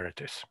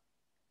singularities.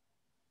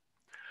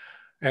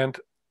 And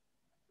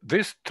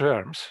these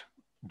terms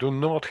do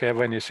not have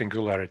any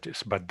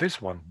singularities, but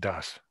this one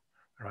does,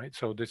 right?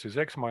 So this is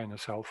x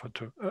minus alpha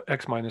to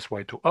x minus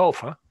y to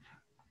alpha.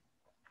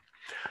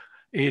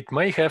 It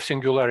may have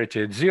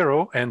singularity at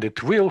 0, and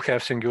it will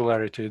have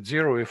singularity at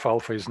 0 if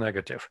alpha is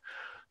negative.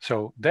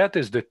 So that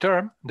is the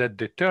term that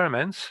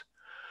determines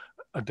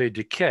the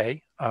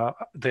decay,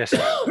 the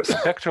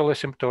spectral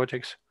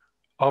asymptotics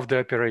of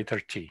the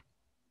operator T,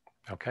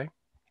 okay?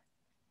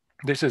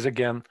 This is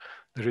again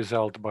the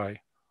result by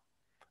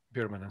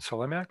Bierman and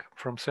Solomiak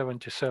from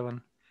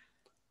 77.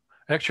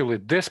 Actually,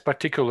 this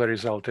particular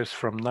result is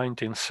from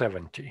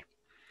 1970.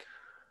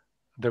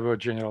 There were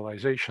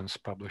generalizations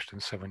published in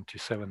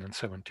 77 and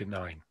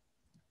 79.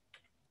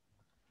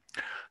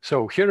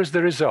 So here is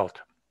the result.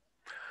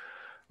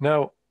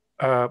 Now,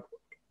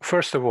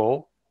 first of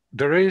all,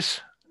 there is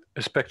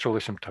a spectral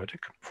asymptotic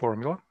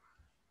formula,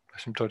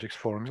 asymptotics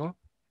formula.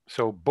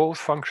 So both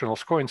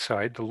functionals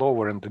coincide, the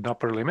lower and the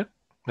upper limit,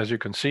 as you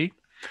can see.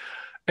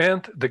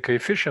 And the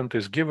coefficient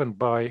is given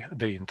by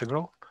the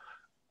integral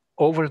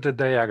over the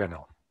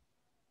diagonal.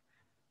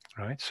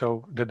 Right,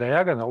 so the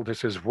diagonal,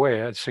 this is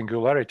where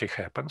singularity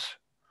happens,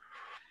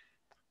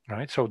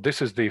 right? So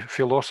this is the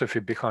philosophy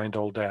behind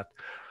all that.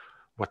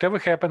 Whatever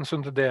happens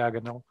on the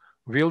diagonal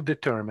will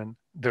determine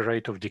the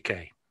rate of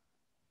decay.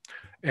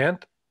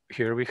 And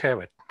here we have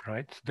it,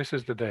 right? This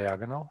is the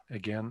diagonal.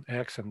 Again,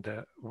 x and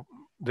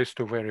these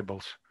two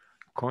variables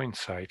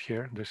coincide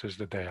here. This is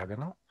the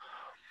diagonal.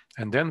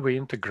 And then we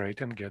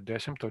integrate and get the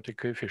asymptotic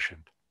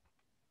coefficient.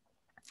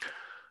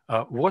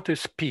 What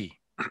is P?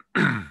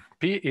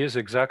 P is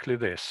exactly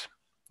this.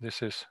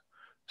 This is,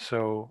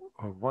 so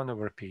 1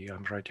 over P,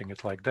 I'm writing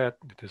it like that.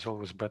 It is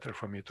always better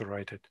for me to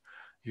write it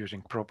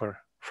using proper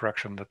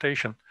fraction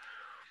notation.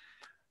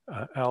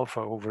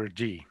 Alpha over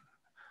D.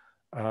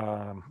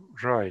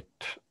 Right.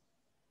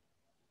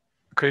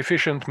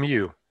 Coefficient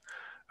mu.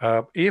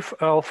 If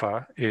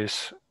alpha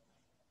is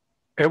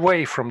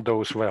away from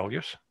those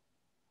values,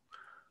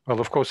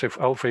 well, of course, if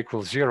alpha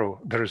equals 0,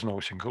 there is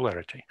no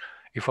singularity.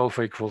 If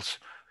alpha equals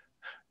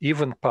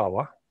even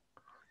power,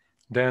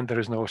 then there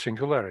is no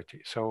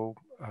singularity. So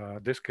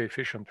this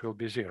coefficient will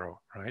be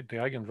 0, right? The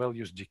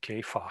eigenvalues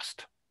decay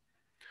fast,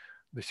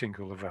 the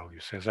singular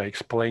values, as I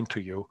explained to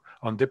you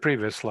on the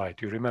previous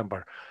slide. You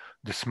remember,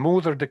 the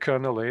smoother the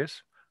kernel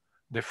is,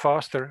 the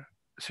faster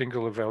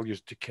singular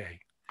values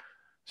decay.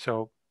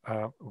 So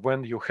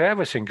when you have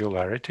a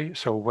singularity,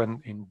 so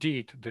when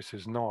indeed this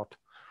is not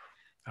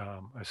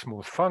a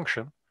smooth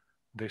function,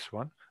 this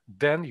one,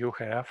 then you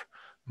have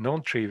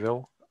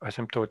non-trivial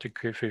asymptotic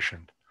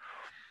coefficient.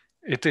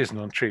 It is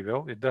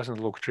non-trivial. It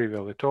doesn't look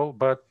trivial at all,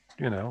 but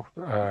you know,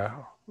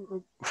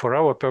 for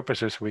our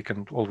purposes, we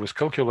can always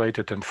calculate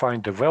it and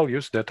find the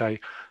values that I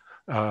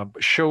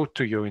showed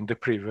to you in the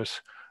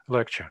previous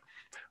lecture.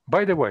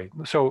 By the way,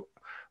 so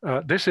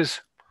this is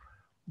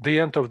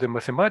the end of the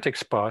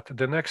mathematics part.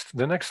 The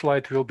next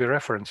slide will be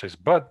references,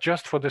 but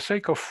just for the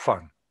sake of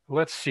fun,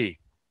 let's see.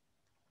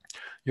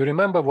 You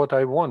remember what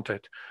I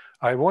wanted?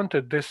 I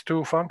wanted these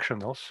two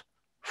functionals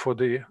for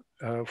the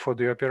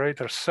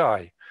operator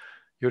psi.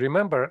 You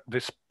remember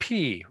this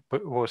P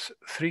was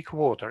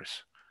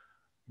 3/4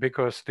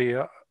 because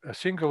the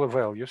singular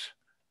values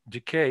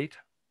decayed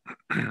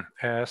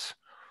as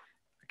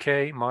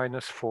k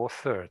minus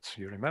 4/3.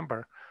 You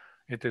remember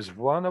it is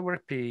 1 over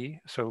P,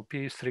 so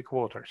P is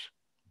 3/4,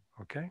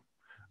 okay?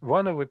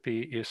 1 over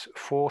P is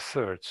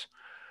 4/3.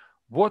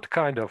 What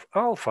kind of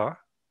alpha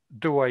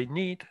do I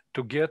need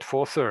to get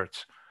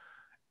 4/3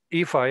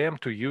 if I am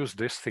to use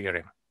this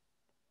theorem?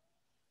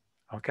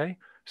 Okay,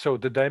 so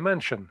the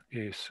dimension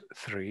is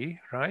 3,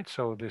 right?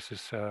 So this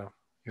is,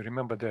 you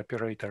remember the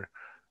operator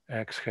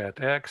x hat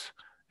x.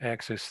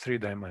 X is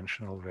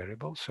 3-dimensional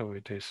variable, so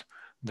it is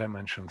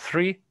dimension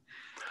 3.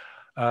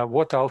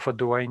 What alpha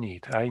do I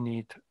need? I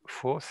need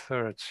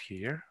 4/3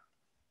 here.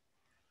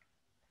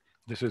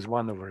 This is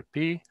 1 over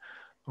P,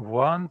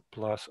 1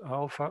 plus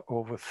alpha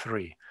over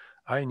 3.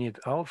 I need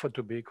alpha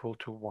to be equal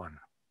to 1,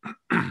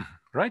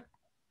 right?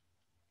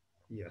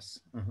 Yes.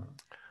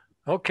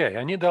 Okay,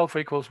 I need alpha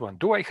equals 1.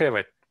 Do I have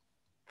it?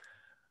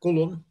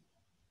 Colon.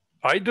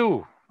 I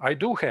do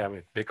have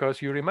it,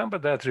 because you remember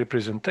that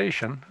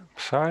representation,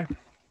 psi.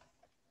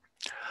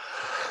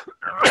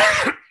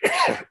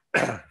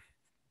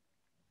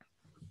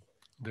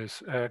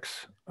 This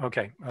x,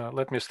 okay,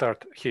 let me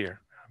start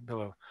here,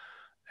 below.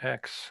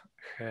 X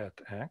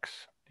hat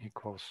x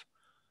equals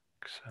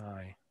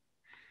psi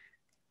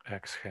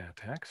x hat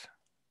x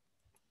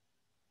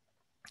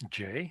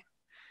j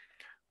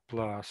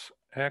plus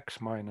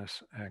x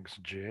minus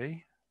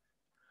xj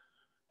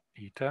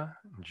eta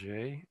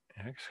j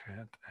x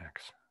hat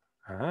x.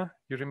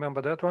 You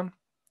remember that one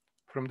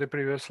from the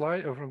previous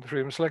slide or from the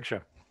previous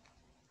lecture?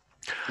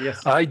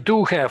 Yes. I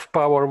do have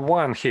power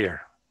 1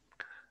 here.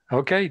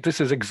 Okay, this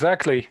is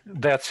exactly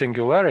that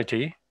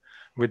singularity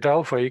with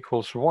alpha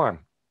equals 1.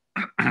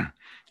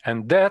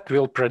 And that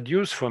will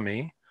produce for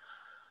me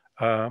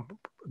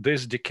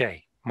this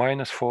decay,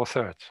 minus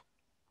 4/3.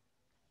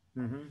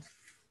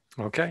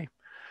 Okay,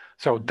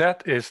 so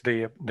that is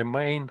the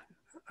main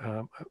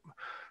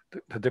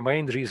the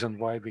main reason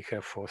why we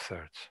have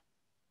 4/3.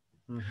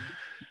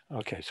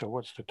 Okay, so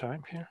what's the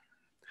time here?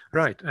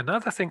 Right,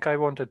 another thing I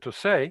wanted to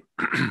say,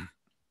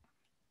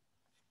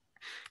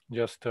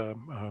 just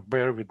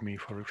bear with me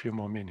for a few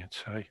more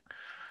minutes.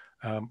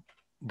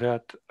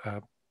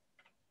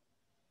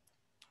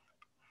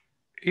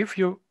 If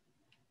you,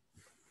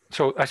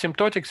 so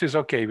asymptotics is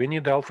okay, we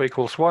need alpha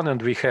equals 1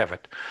 and we have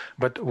it.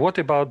 But what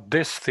about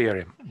this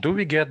theorem? Do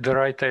we get the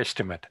right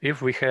estimate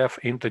if we have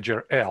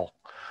integer L?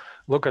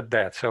 Look at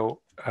that.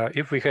 So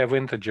if we have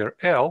integer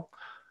L,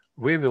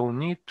 we will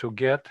need to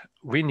get,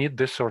 we need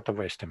this sort of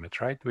estimate,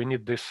 right? We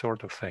need this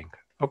sort of thing.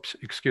 Oops,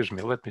 excuse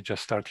me, let me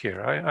just start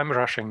here. I'm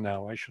rushing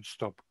now, I should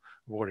stop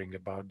worrying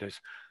about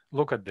this.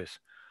 Look at this.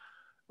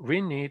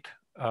 We need,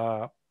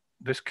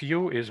 this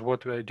Q is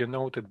what we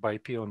denoted by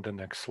P on the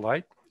next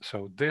slide.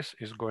 So this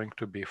is going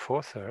to be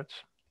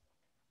 4/3.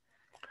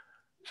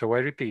 So I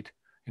repeat,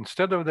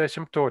 instead of the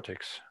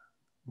asymptotics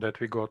that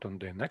we got on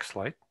the next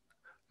slide,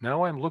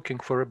 now I'm looking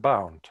for a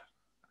bound.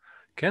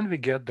 Can we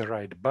get the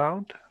right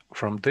bound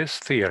from this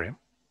theorem?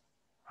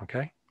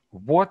 Okay,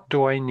 what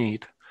do I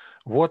need?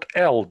 What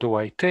L do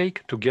I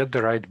take to get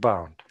the right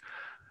bound?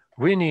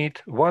 We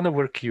need 1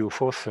 over Q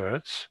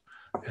 4/3,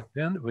 and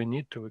then we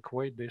need to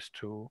equate this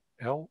to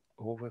L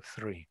over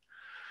 3.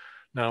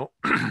 Now,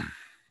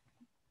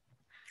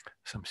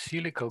 some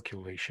silly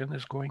calculation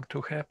is going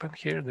to happen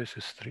here. This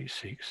is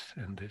 3/6,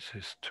 and this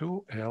is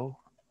 2L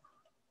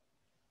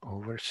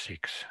over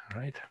 6,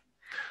 right?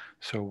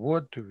 So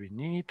what do we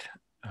need?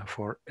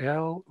 For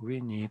L, we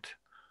need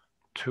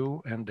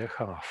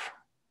 2.5,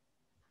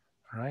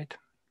 right?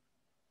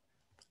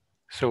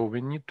 So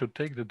we need to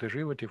take the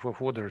derivative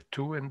of order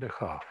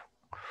 2.5.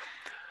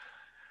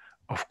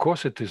 Of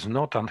course, it is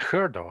not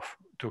unheard of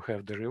to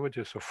have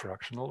derivatives of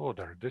fractional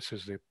order. This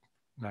is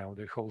now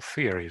the whole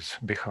theory is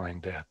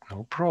behind that,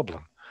 no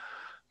problem.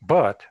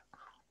 But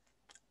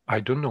I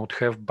do not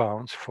have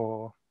bounds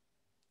for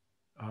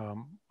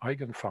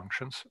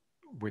eigenfunctions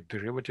with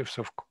derivatives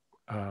of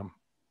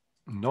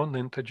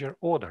non-integer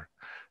order.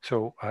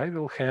 So I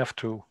will have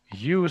to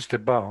use the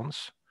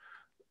bounds.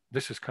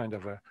 This is kind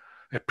of a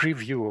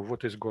preview of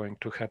what is going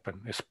to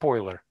happen, a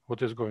spoiler,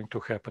 what is going to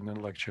happen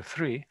in lecture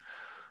 3.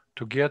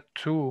 To get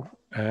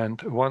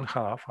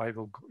 2.5, I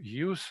will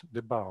use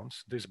the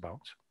bounds, these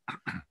bounds,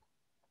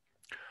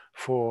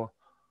 for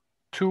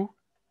 2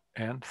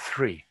 and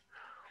 3.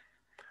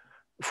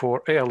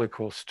 For L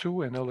equals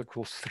 2 and L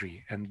equals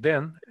 3. And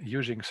then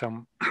using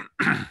some,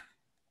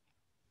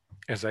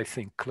 as I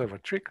think, clever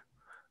trick,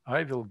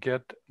 I will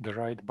get the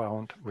right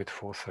bound with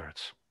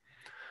 4/3,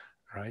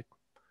 right?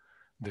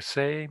 The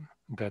same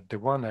that the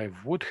one I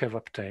would have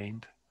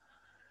obtained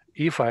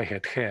if I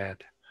had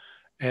had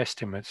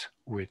estimates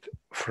with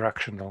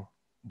fractional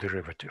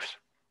derivatives.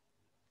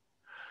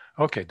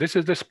 Okay, this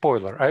is the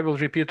spoiler. I will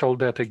repeat all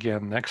that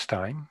again next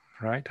time,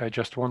 right? I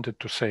just wanted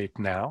to say it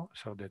now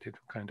so that it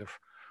kind of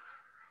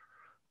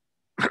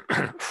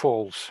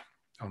falls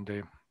on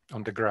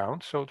the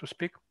ground, so to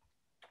speak.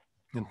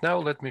 And now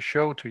let me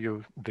show to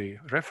you the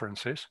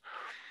references.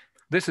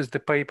 This is the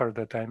paper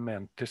that I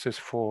meant. This is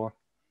for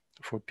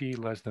p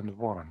less than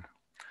 1.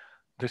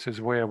 This is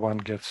where one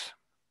gets,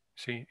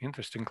 see,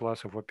 interesting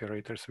class of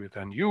operators with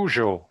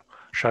unusual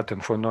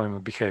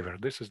Schatten-von-Neumann behavior.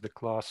 This is the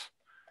class,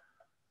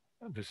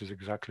 this is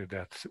exactly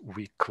that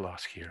weak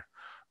class here.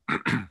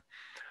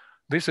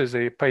 This is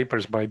the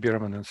papers by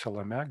Bierman and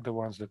Salamak, the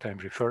ones that I'm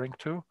referring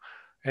to.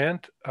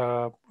 And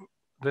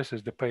this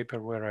is the paper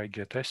where I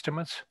get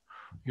estimates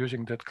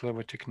using that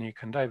clever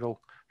technique. And I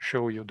will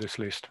show you this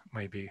list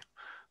maybe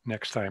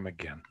next time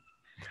again.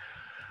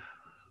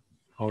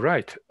 All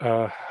right.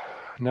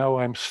 Now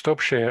I stop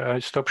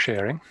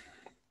sharing.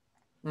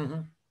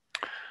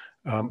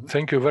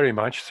 Thank you very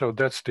much. So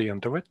that's the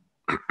end of it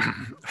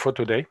for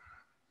today.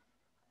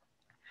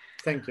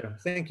 Thank you.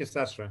 Thank you,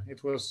 Sasha.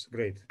 It was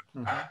great.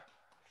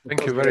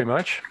 Thank you very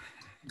much.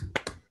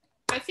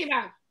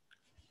 Спасибо.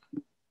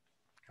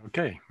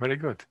 Okay, very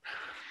good.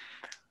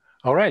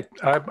 All right.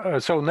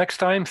 So next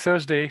time,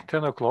 Thursday,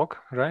 10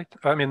 o'clock, right?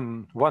 I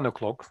mean, 1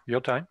 o'clock,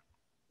 your time.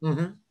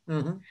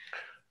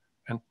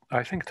 And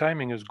I think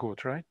timing is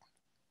good, right?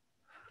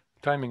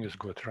 Timing is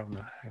good,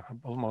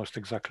 almost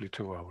exactly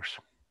 2 hours.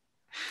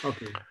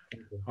 Okay.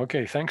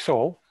 Okay, thanks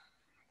all.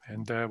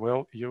 And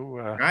well, you...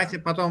 Катя,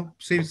 потом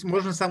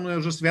можно со мной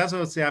уже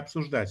связываться и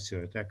обсуждать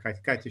все это. Я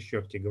Кате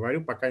Щетке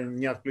говорю, пока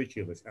не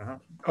отключилась.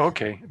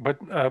 Okay,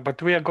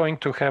 but we are going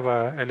to have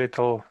a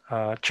little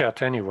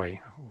chat anyway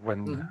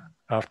when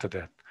after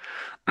that.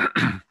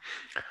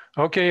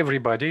 Okay,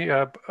 everybody.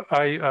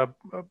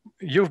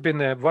 You've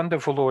been a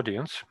wonderful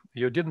audience.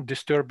 You didn't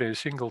disturb me a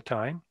single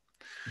time.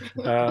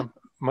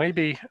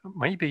 Maybe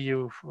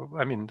you,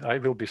 I mean, I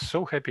will be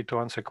so happy to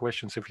answer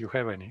questions if you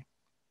have any.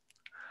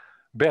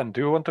 Ben,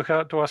 do you want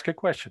to ask a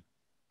question?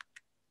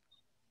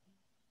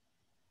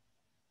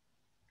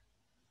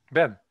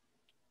 Ben,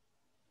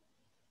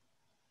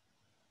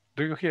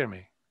 do you hear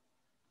me?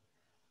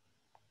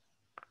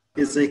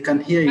 Yes, I can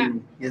hear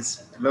you.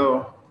 Yes,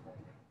 hello.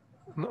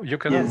 No, you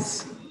cannot?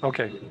 Yes.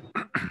 Okay.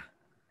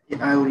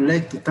 I would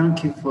like to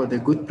thank you for the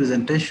good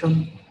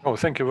presentation. Oh,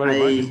 thank you very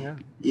much. Yeah.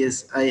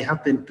 Yes, I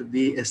happen to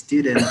be a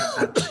student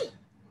at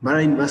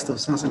Barara University of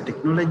Science and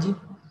Technology,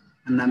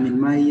 and I'm in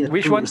my year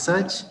Which 2 one?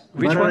 research.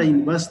 Which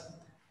one?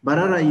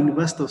 Barara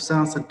University of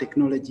Science and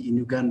Technology in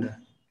Uganda.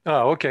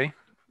 Ah, okay.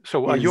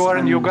 So Yes, you are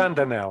in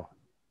Uganda now?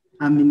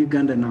 I'm in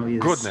Uganda now,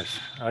 yes. Goodness,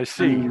 I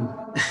see.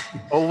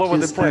 All over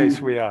yes, the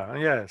place we are,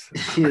 yes.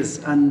 Yes,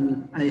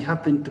 and I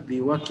happen to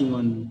be working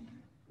on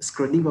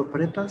Schrödinger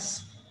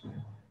operators,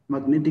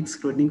 magnetic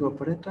Schrödinger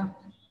operator,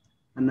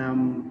 and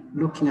I'm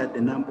looking at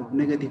the number of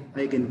negative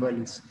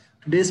eigenvalues.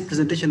 Today's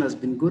presentation has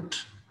been good.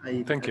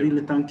 I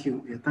really thank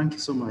you. Yeah, thank you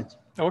so much.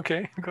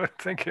 Okay, good.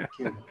 Thank you. Thank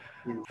you.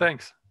 Yeah.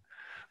 Thanks.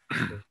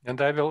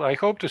 And I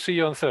hope to see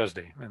you on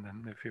Thursday, and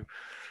then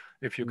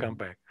if you come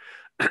back.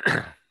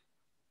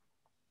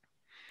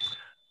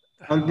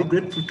 I'll be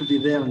grateful to be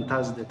there on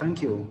Thursday.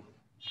 Thank you.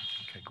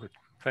 Okay, good.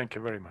 Thank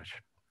you very much.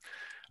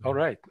 All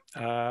right.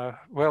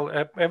 Well,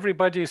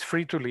 everybody is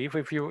free to leave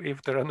if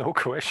there are no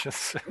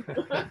questions.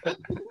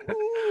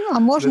 А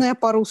можно я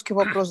по-русски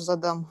вопрос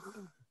задам?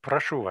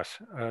 Прошу вас,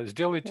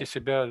 сделайте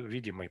себя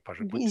видимой,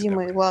 пожалуйста.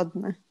 Видимой,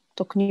 ладно.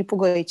 Только не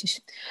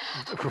пугайтесь.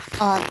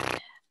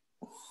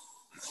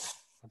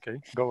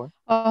 Окей, go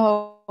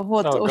on.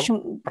 Вот, в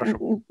общем,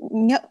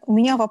 у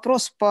меня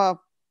вопрос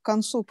по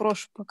концу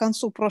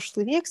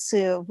прошлой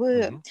лекции.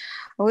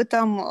 Вы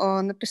там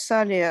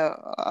написали,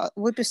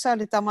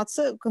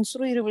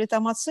 конструировали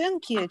там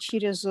оценки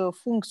через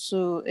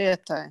функцию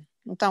это.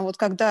 Там вот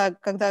когда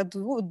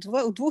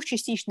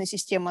двухчастичная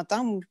система,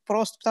 там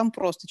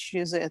просто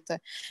через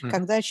это.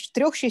 Когда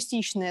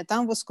трехчастичная,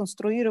 там вы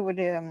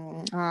сконструировали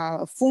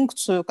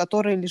функцию,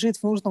 которая лежит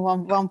в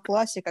нужном вам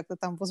классе, как-то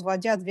там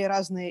возводя две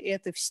разные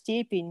это в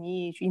степень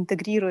и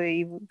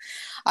интегрируя.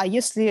 А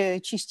если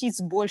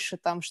частиц больше,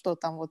 там что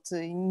там вот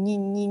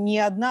не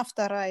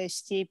 1/2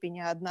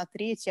 степень, а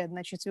 1/3,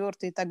 1/4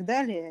 и так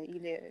далее,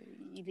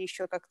 или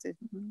еще как-то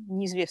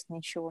неизвестно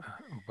ничего?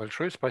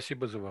 Большое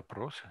спасибо за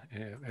вопрос.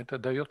 Это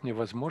дает мне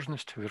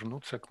возможность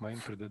вернуться к моим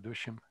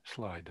предыдущим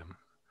слайдам.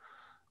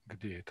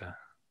 Где это?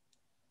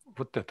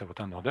 Вот это вот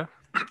оно, да?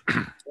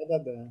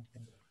 Да.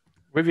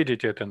 Вы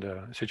видите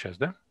это сейчас,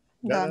 да?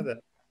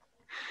 Да.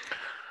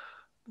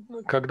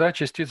 Когда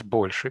частиц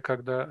больше,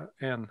 когда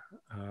n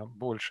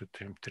больше,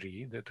 чем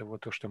 3, это вот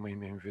то, что мы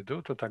имеем в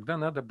виду, то тогда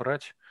надо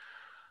брать,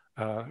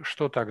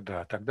 что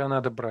тогда? Тогда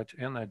надо брать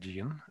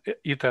n1,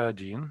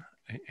 eta1,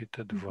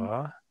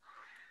 eta2,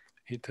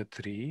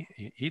 eta3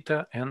 и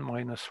eta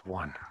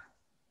n-1.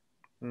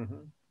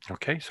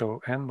 Okay, so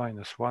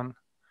n-1.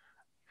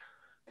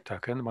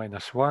 Так,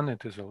 n-1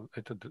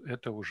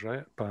 это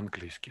уже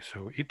по-английски.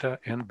 So eta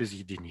n без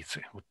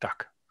единицы. Вот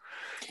так.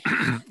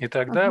 И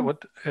тогда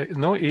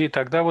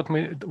тогда вот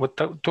мы вот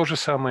то же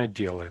самое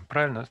делаем,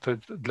 правильно? То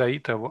есть для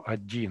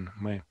eta1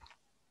 мы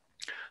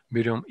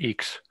берем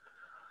x,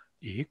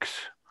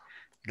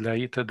 для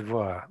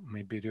eta2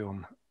 мы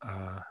берем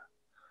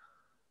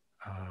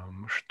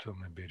что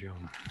мы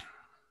берем?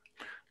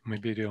 Мы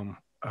берем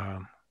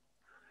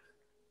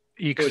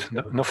x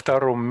на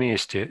втором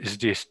месте,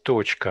 здесь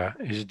точка,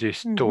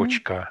 здесь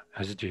точка,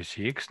 а здесь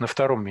x. На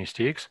втором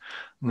месте x.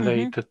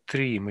 Для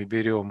eta3 мы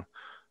берем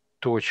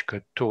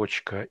точка,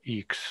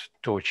 x.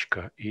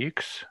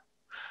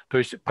 То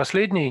есть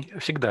последний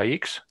всегда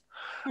x,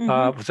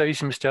 а в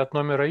зависимости от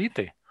номера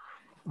иты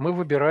мы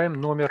выбираем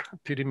номер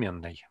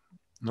переменной.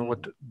 Ну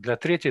вот для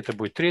третьей это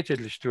будет третья,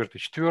 для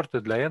четвертой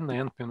четвертая, для n на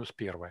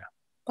n-1.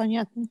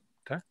 Понятно.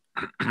 Да?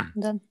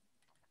 Да.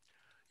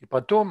 И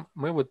потом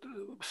мы вот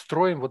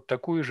строим вот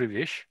такую же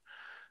вещь.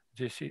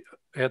 Здесь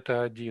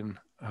это 1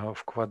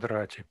 в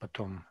квадрате,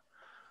 потом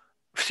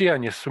все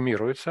они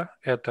суммируются.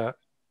 Это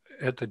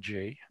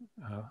j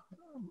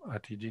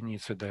от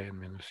единицы до n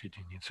минус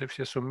единицы.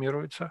 Все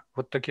суммируются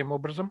вот таким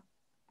образом.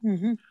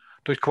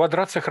 То есть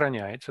квадрат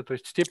сохраняется, то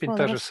есть степень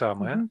та же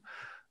самая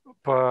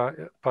по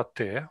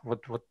t.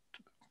 Вот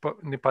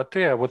не по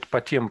t, а вот по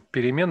тем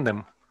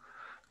переменным,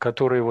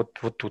 которые вот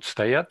тут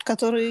стоят.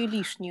 Которые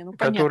лишние. Ну,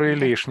 которые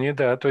понятно, лишние,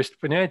 да. То есть,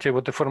 понимаете,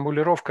 вот и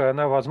формулировка,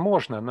 она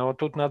возможна, но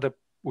тут надо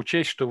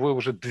учесть, что вы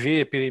уже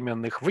две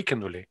переменных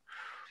выкинули.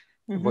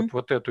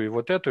 Вот эту и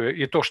вот эту.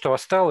 И то, что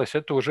осталось,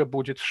 это уже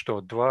будет что?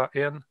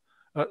 2n,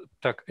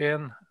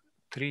 n,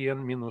 3n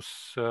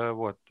минус,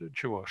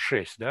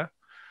 6, да?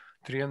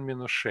 3n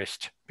минус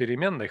 6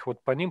 переменных.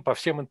 Вот по ним, по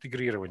всем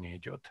интегрирование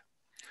идет.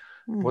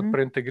 Вот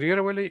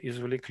проинтегрировали,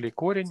 извлекли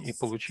корень и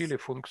получили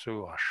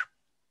функцию h.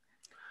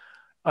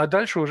 А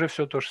дальше уже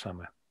все то же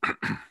самое.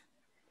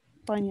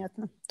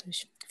 Понятно. То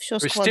есть все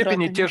то с есть квадратами.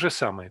 степени те же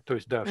самые. То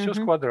есть, да, все с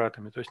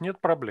квадратами. То есть нет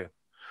проблем.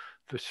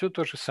 То есть все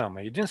то же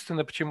самое.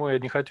 Единственное, почему я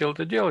не хотел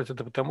это делать,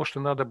 это потому что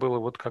надо было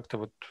вот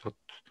как-то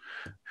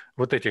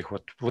вот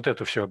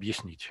это все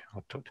объяснить.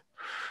 Вот тут.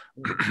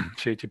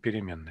 Все эти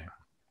переменные.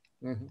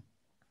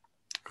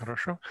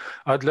 Хорошо.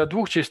 А для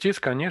двух частиц,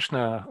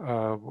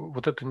 конечно,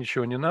 вот это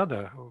ничего не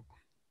надо.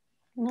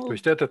 Ну, То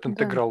есть этот да.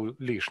 интеграл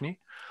лишний.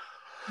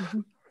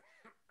 Мгм.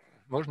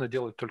 Можно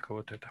делать только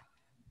вот это.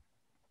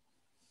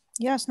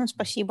 Ясно,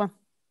 спасибо.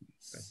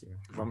 Спасибо.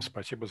 Вам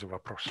спасибо за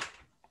вопрос.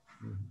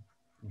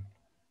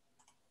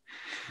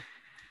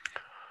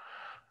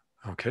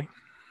 Окей.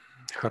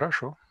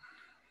 Хорошо.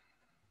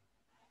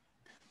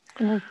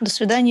 Ну, до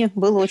свидания,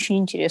 было очень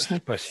интересно.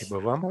 Спасибо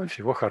вам. Вот.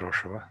 Всего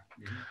хорошего.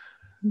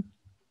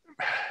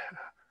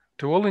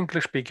 To all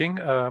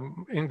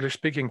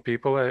English-speaking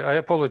people, I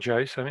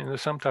apologize. I mean,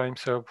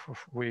 sometimes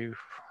we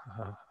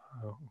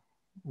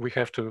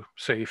have to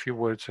say a few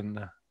words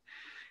in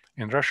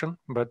Russian,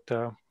 but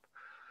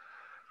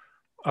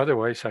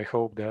otherwise, I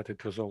hope that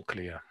it was all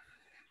clear.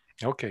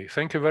 Okay,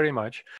 thank you very much.